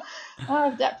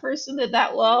 If that person did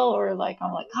that well, or like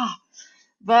I'm like,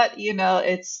 but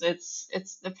it's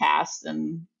the past,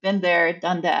 and been there,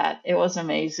 done that. It was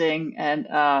amazing, and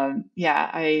yeah,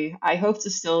 I hope to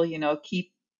still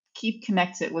keep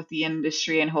connected with the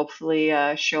industry, and hopefully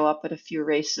show up at a few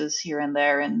races here and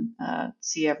there, and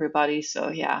see everybody. So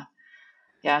yeah,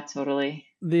 totally.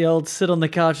 The old sit on the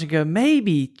couch and go,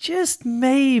 maybe, just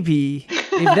maybe,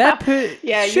 if that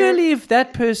Yeah, surely if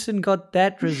that person got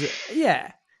that result,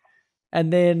 yeah.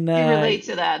 And then you relate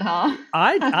to that, huh?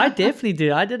 I definitely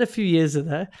do. I did a few years of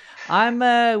that.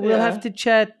 We'll have Yeah. to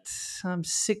chat. I'm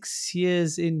 6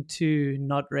 years into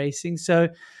not racing, so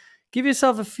give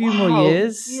yourself a few more Wow,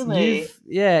 years. really?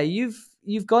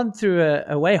 You've gone through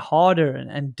a way harder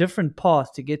and different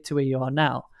path to get to where you are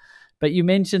now. But you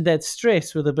mentioned that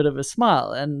stress with a bit of a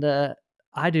smile, and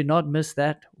I do not miss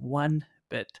that one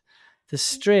bit. The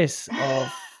stress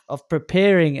of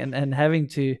preparing and having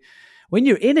to, when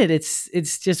you're in it,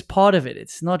 it's just part of it.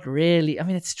 It's not really. I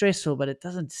mean, it's stressful, but it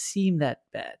doesn't seem that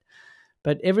bad.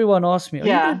 But everyone asks me,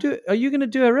 Yeah. are you gonna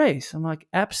do a race? I'm like,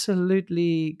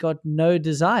 absolutely got no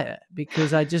desire,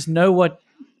 because I just know what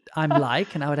I'm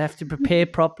like, and I would have to prepare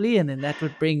properly, and then that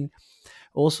would bring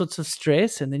all sorts of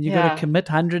stress, and then you got to Yeah. commit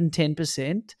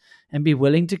 110% and be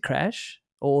willing to crash,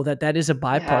 or that is a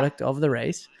byproduct of the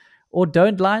race, or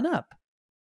don't line up.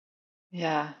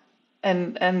 Yeah.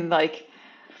 And like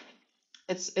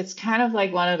it's kind of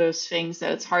like one of those things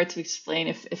that it's hard to explain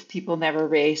if people never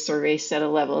race or race at a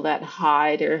level that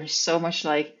high. There's so much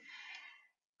like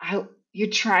you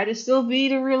try to still be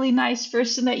the really nice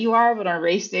person that you are, but on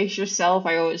race days yourself,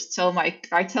 I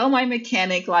tell my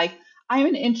mechanic, like, I'm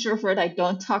an introvert, I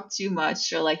don't talk too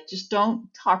much, or like just don't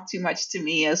talk too much to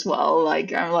me as well.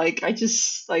 Like I'm like I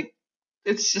just like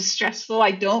it's just stressful.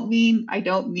 I don't mean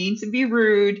to be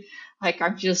rude. Like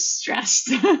I'm just stressed.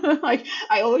 Like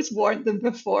I always warned them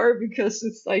before, because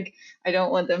it's like I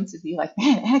don't want them to be like,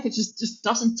 man, Annika just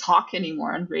doesn't talk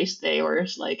anymore on race day, or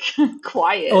it's like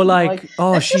quiet. Or And I'm like,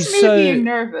 oh, that's she's just me so being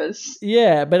nervous.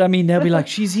 yeah. But I mean, they'll be like,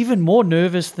 she's even more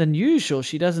nervous than usual.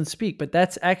 She doesn't speak, but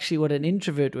that's actually what an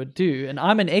introvert would do, and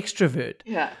I'm an extrovert.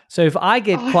 Yeah. So if I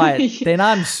get Oh, quiet, yeah. then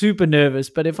I'm super nervous.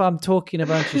 But if I'm talking a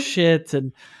bunch of shit,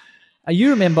 and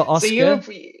you remember So Oscar?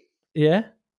 you, Yeah.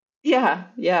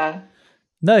 yeah.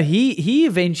 No, he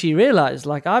eventually realized,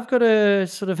 like, I've got to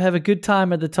sort of have a good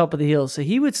time at the top of the hill. So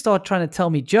he would start trying to tell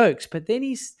me jokes, but then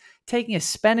he's taking a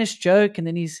Spanish joke and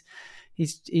then he's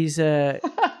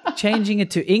changing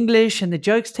it to English, and the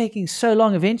joke's taking so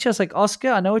long. Eventually, I was like, Oscar,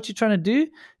 I know what you're trying to do.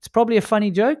 It's probably a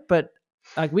funny joke, but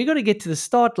like, we got to get to the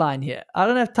start line here. I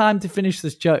don't have time to finish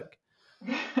this joke.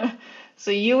 So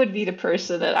you would be the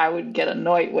person that I would get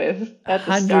annoyed with at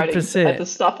the 100%. at the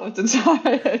stop of the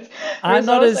time. I'm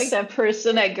not always as- like that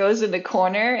person that goes in the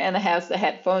corner and has the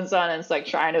headphones on and is like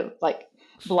trying to like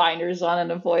blinders on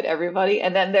and avoid everybody.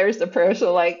 And then there's the person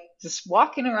like just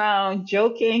walking around,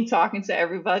 joking, talking to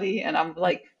everybody, and I'm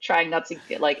like trying not to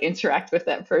interact with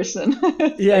that person. Yeah,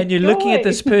 like, and you're go looking at away.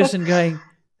 this person going,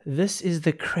 this is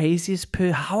the craziest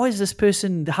how is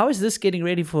this getting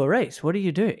ready for a race? What are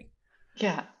you doing?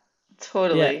 Yeah,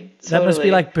 totally. That must be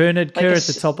totally. like Bernard Like Kerr a at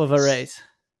the top of a race.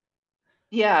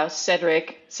 Yeah,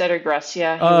 Cedric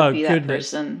Gracia. He Oh, would be that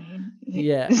person.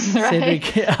 Yeah, Right?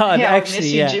 Cedric. Oh, Yeah, or actually,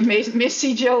 yeah.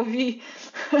 Missy Jovi.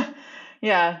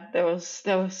 Yeah, there was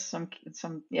some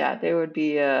yeah, they would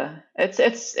be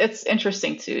it's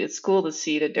interesting too. It's cool to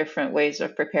see the different ways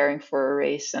of preparing for a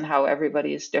race and how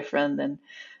everybody is different, and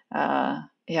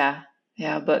yeah,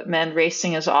 but man,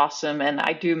 racing is awesome and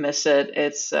I do miss it.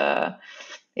 It's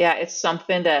yeah, it's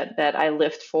something that I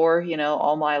lived for,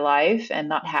 all my life, and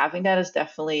not having that is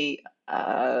definitely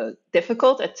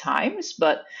difficult at times,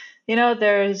 but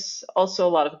there's also a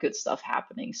lot of good stuff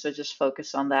happening. So just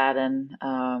focus on that,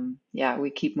 and yeah, we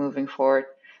keep moving forward,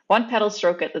 one pedal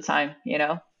stroke at a time.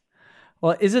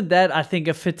 Well, isn't that, I think,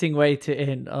 a fitting way to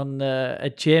end on a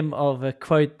gem of a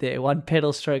quote there? One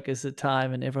pedal stroke at a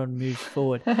time, and everyone moves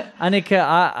forward. Annika,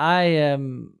 I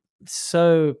am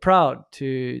so proud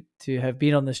to have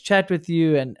been on this chat with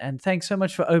you, and thanks so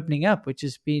much for opening up, which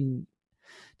has been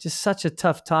just such a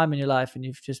tough time in your life, and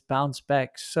you've just bounced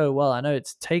back so well. I know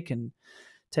it's taken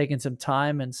some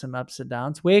time and some ups and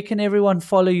downs. Where can everyone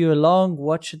follow you along?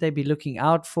 What should they be looking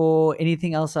out for?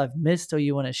 Anything else I've missed or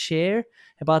you want to share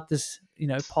about this,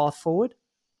 path forward?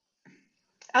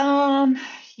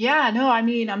 Yeah, no, I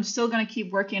mean, I'm still going to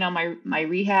keep working on my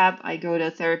rehab. I go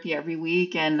to therapy every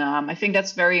week, and I think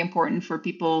that's very important for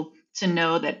people to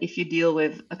know that if you deal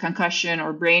with a concussion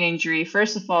or brain injury,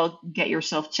 first of all, get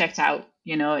yourself checked out.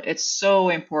 It's so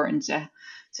important to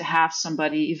have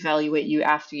somebody evaluate you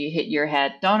after you hit your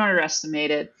head. Don't underestimate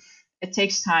it. It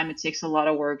takes time. It takes a lot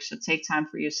of work. So take time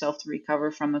for yourself to recover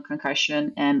from a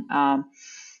concussion. And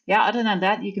yeah, other than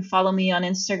that, you can follow me on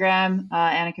Instagram,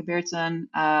 Annika Beerten,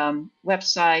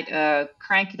 website,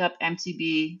 Crank It Up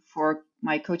MTB for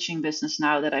my coaching business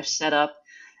now that I've set up.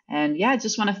 And yeah, I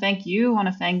just want to thank you. I want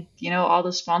to thank, all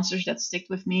the sponsors that stick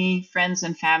with me, friends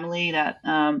and family that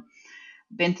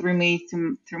been through me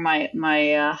through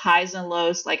my highs and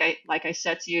lows. Like I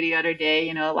said to you the other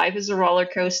day, life is a roller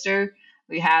coaster.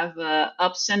 We have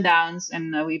ups and downs,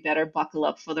 and we better buckle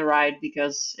up for the ride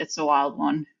because it's a wild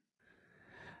one.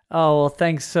 Oh, well,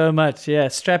 thanks so much. Yeah,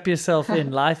 strap yourself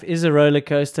in. Life is a roller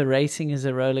coaster. Racing is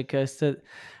a roller coaster.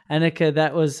 Annika,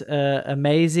 that was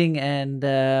amazing, and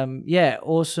yeah,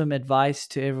 awesome advice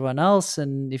to everyone else.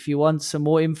 And if you want some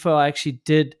more info, I actually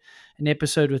did an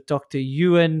episode with Dr.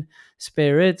 Ewan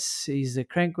Speritz. He's the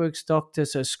Crankworks doctor,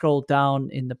 so scroll down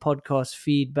in the podcast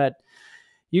feed. But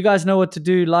you guys know what to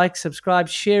do. Like, subscribe,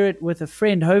 share it with a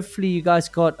friend. Hopefully you guys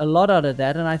got a lot out of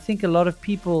that, and I think a lot of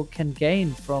people can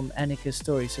gain from Annika's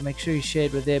story, so make sure you share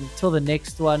it with them. Till the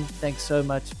next one, thanks so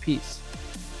much. Peace.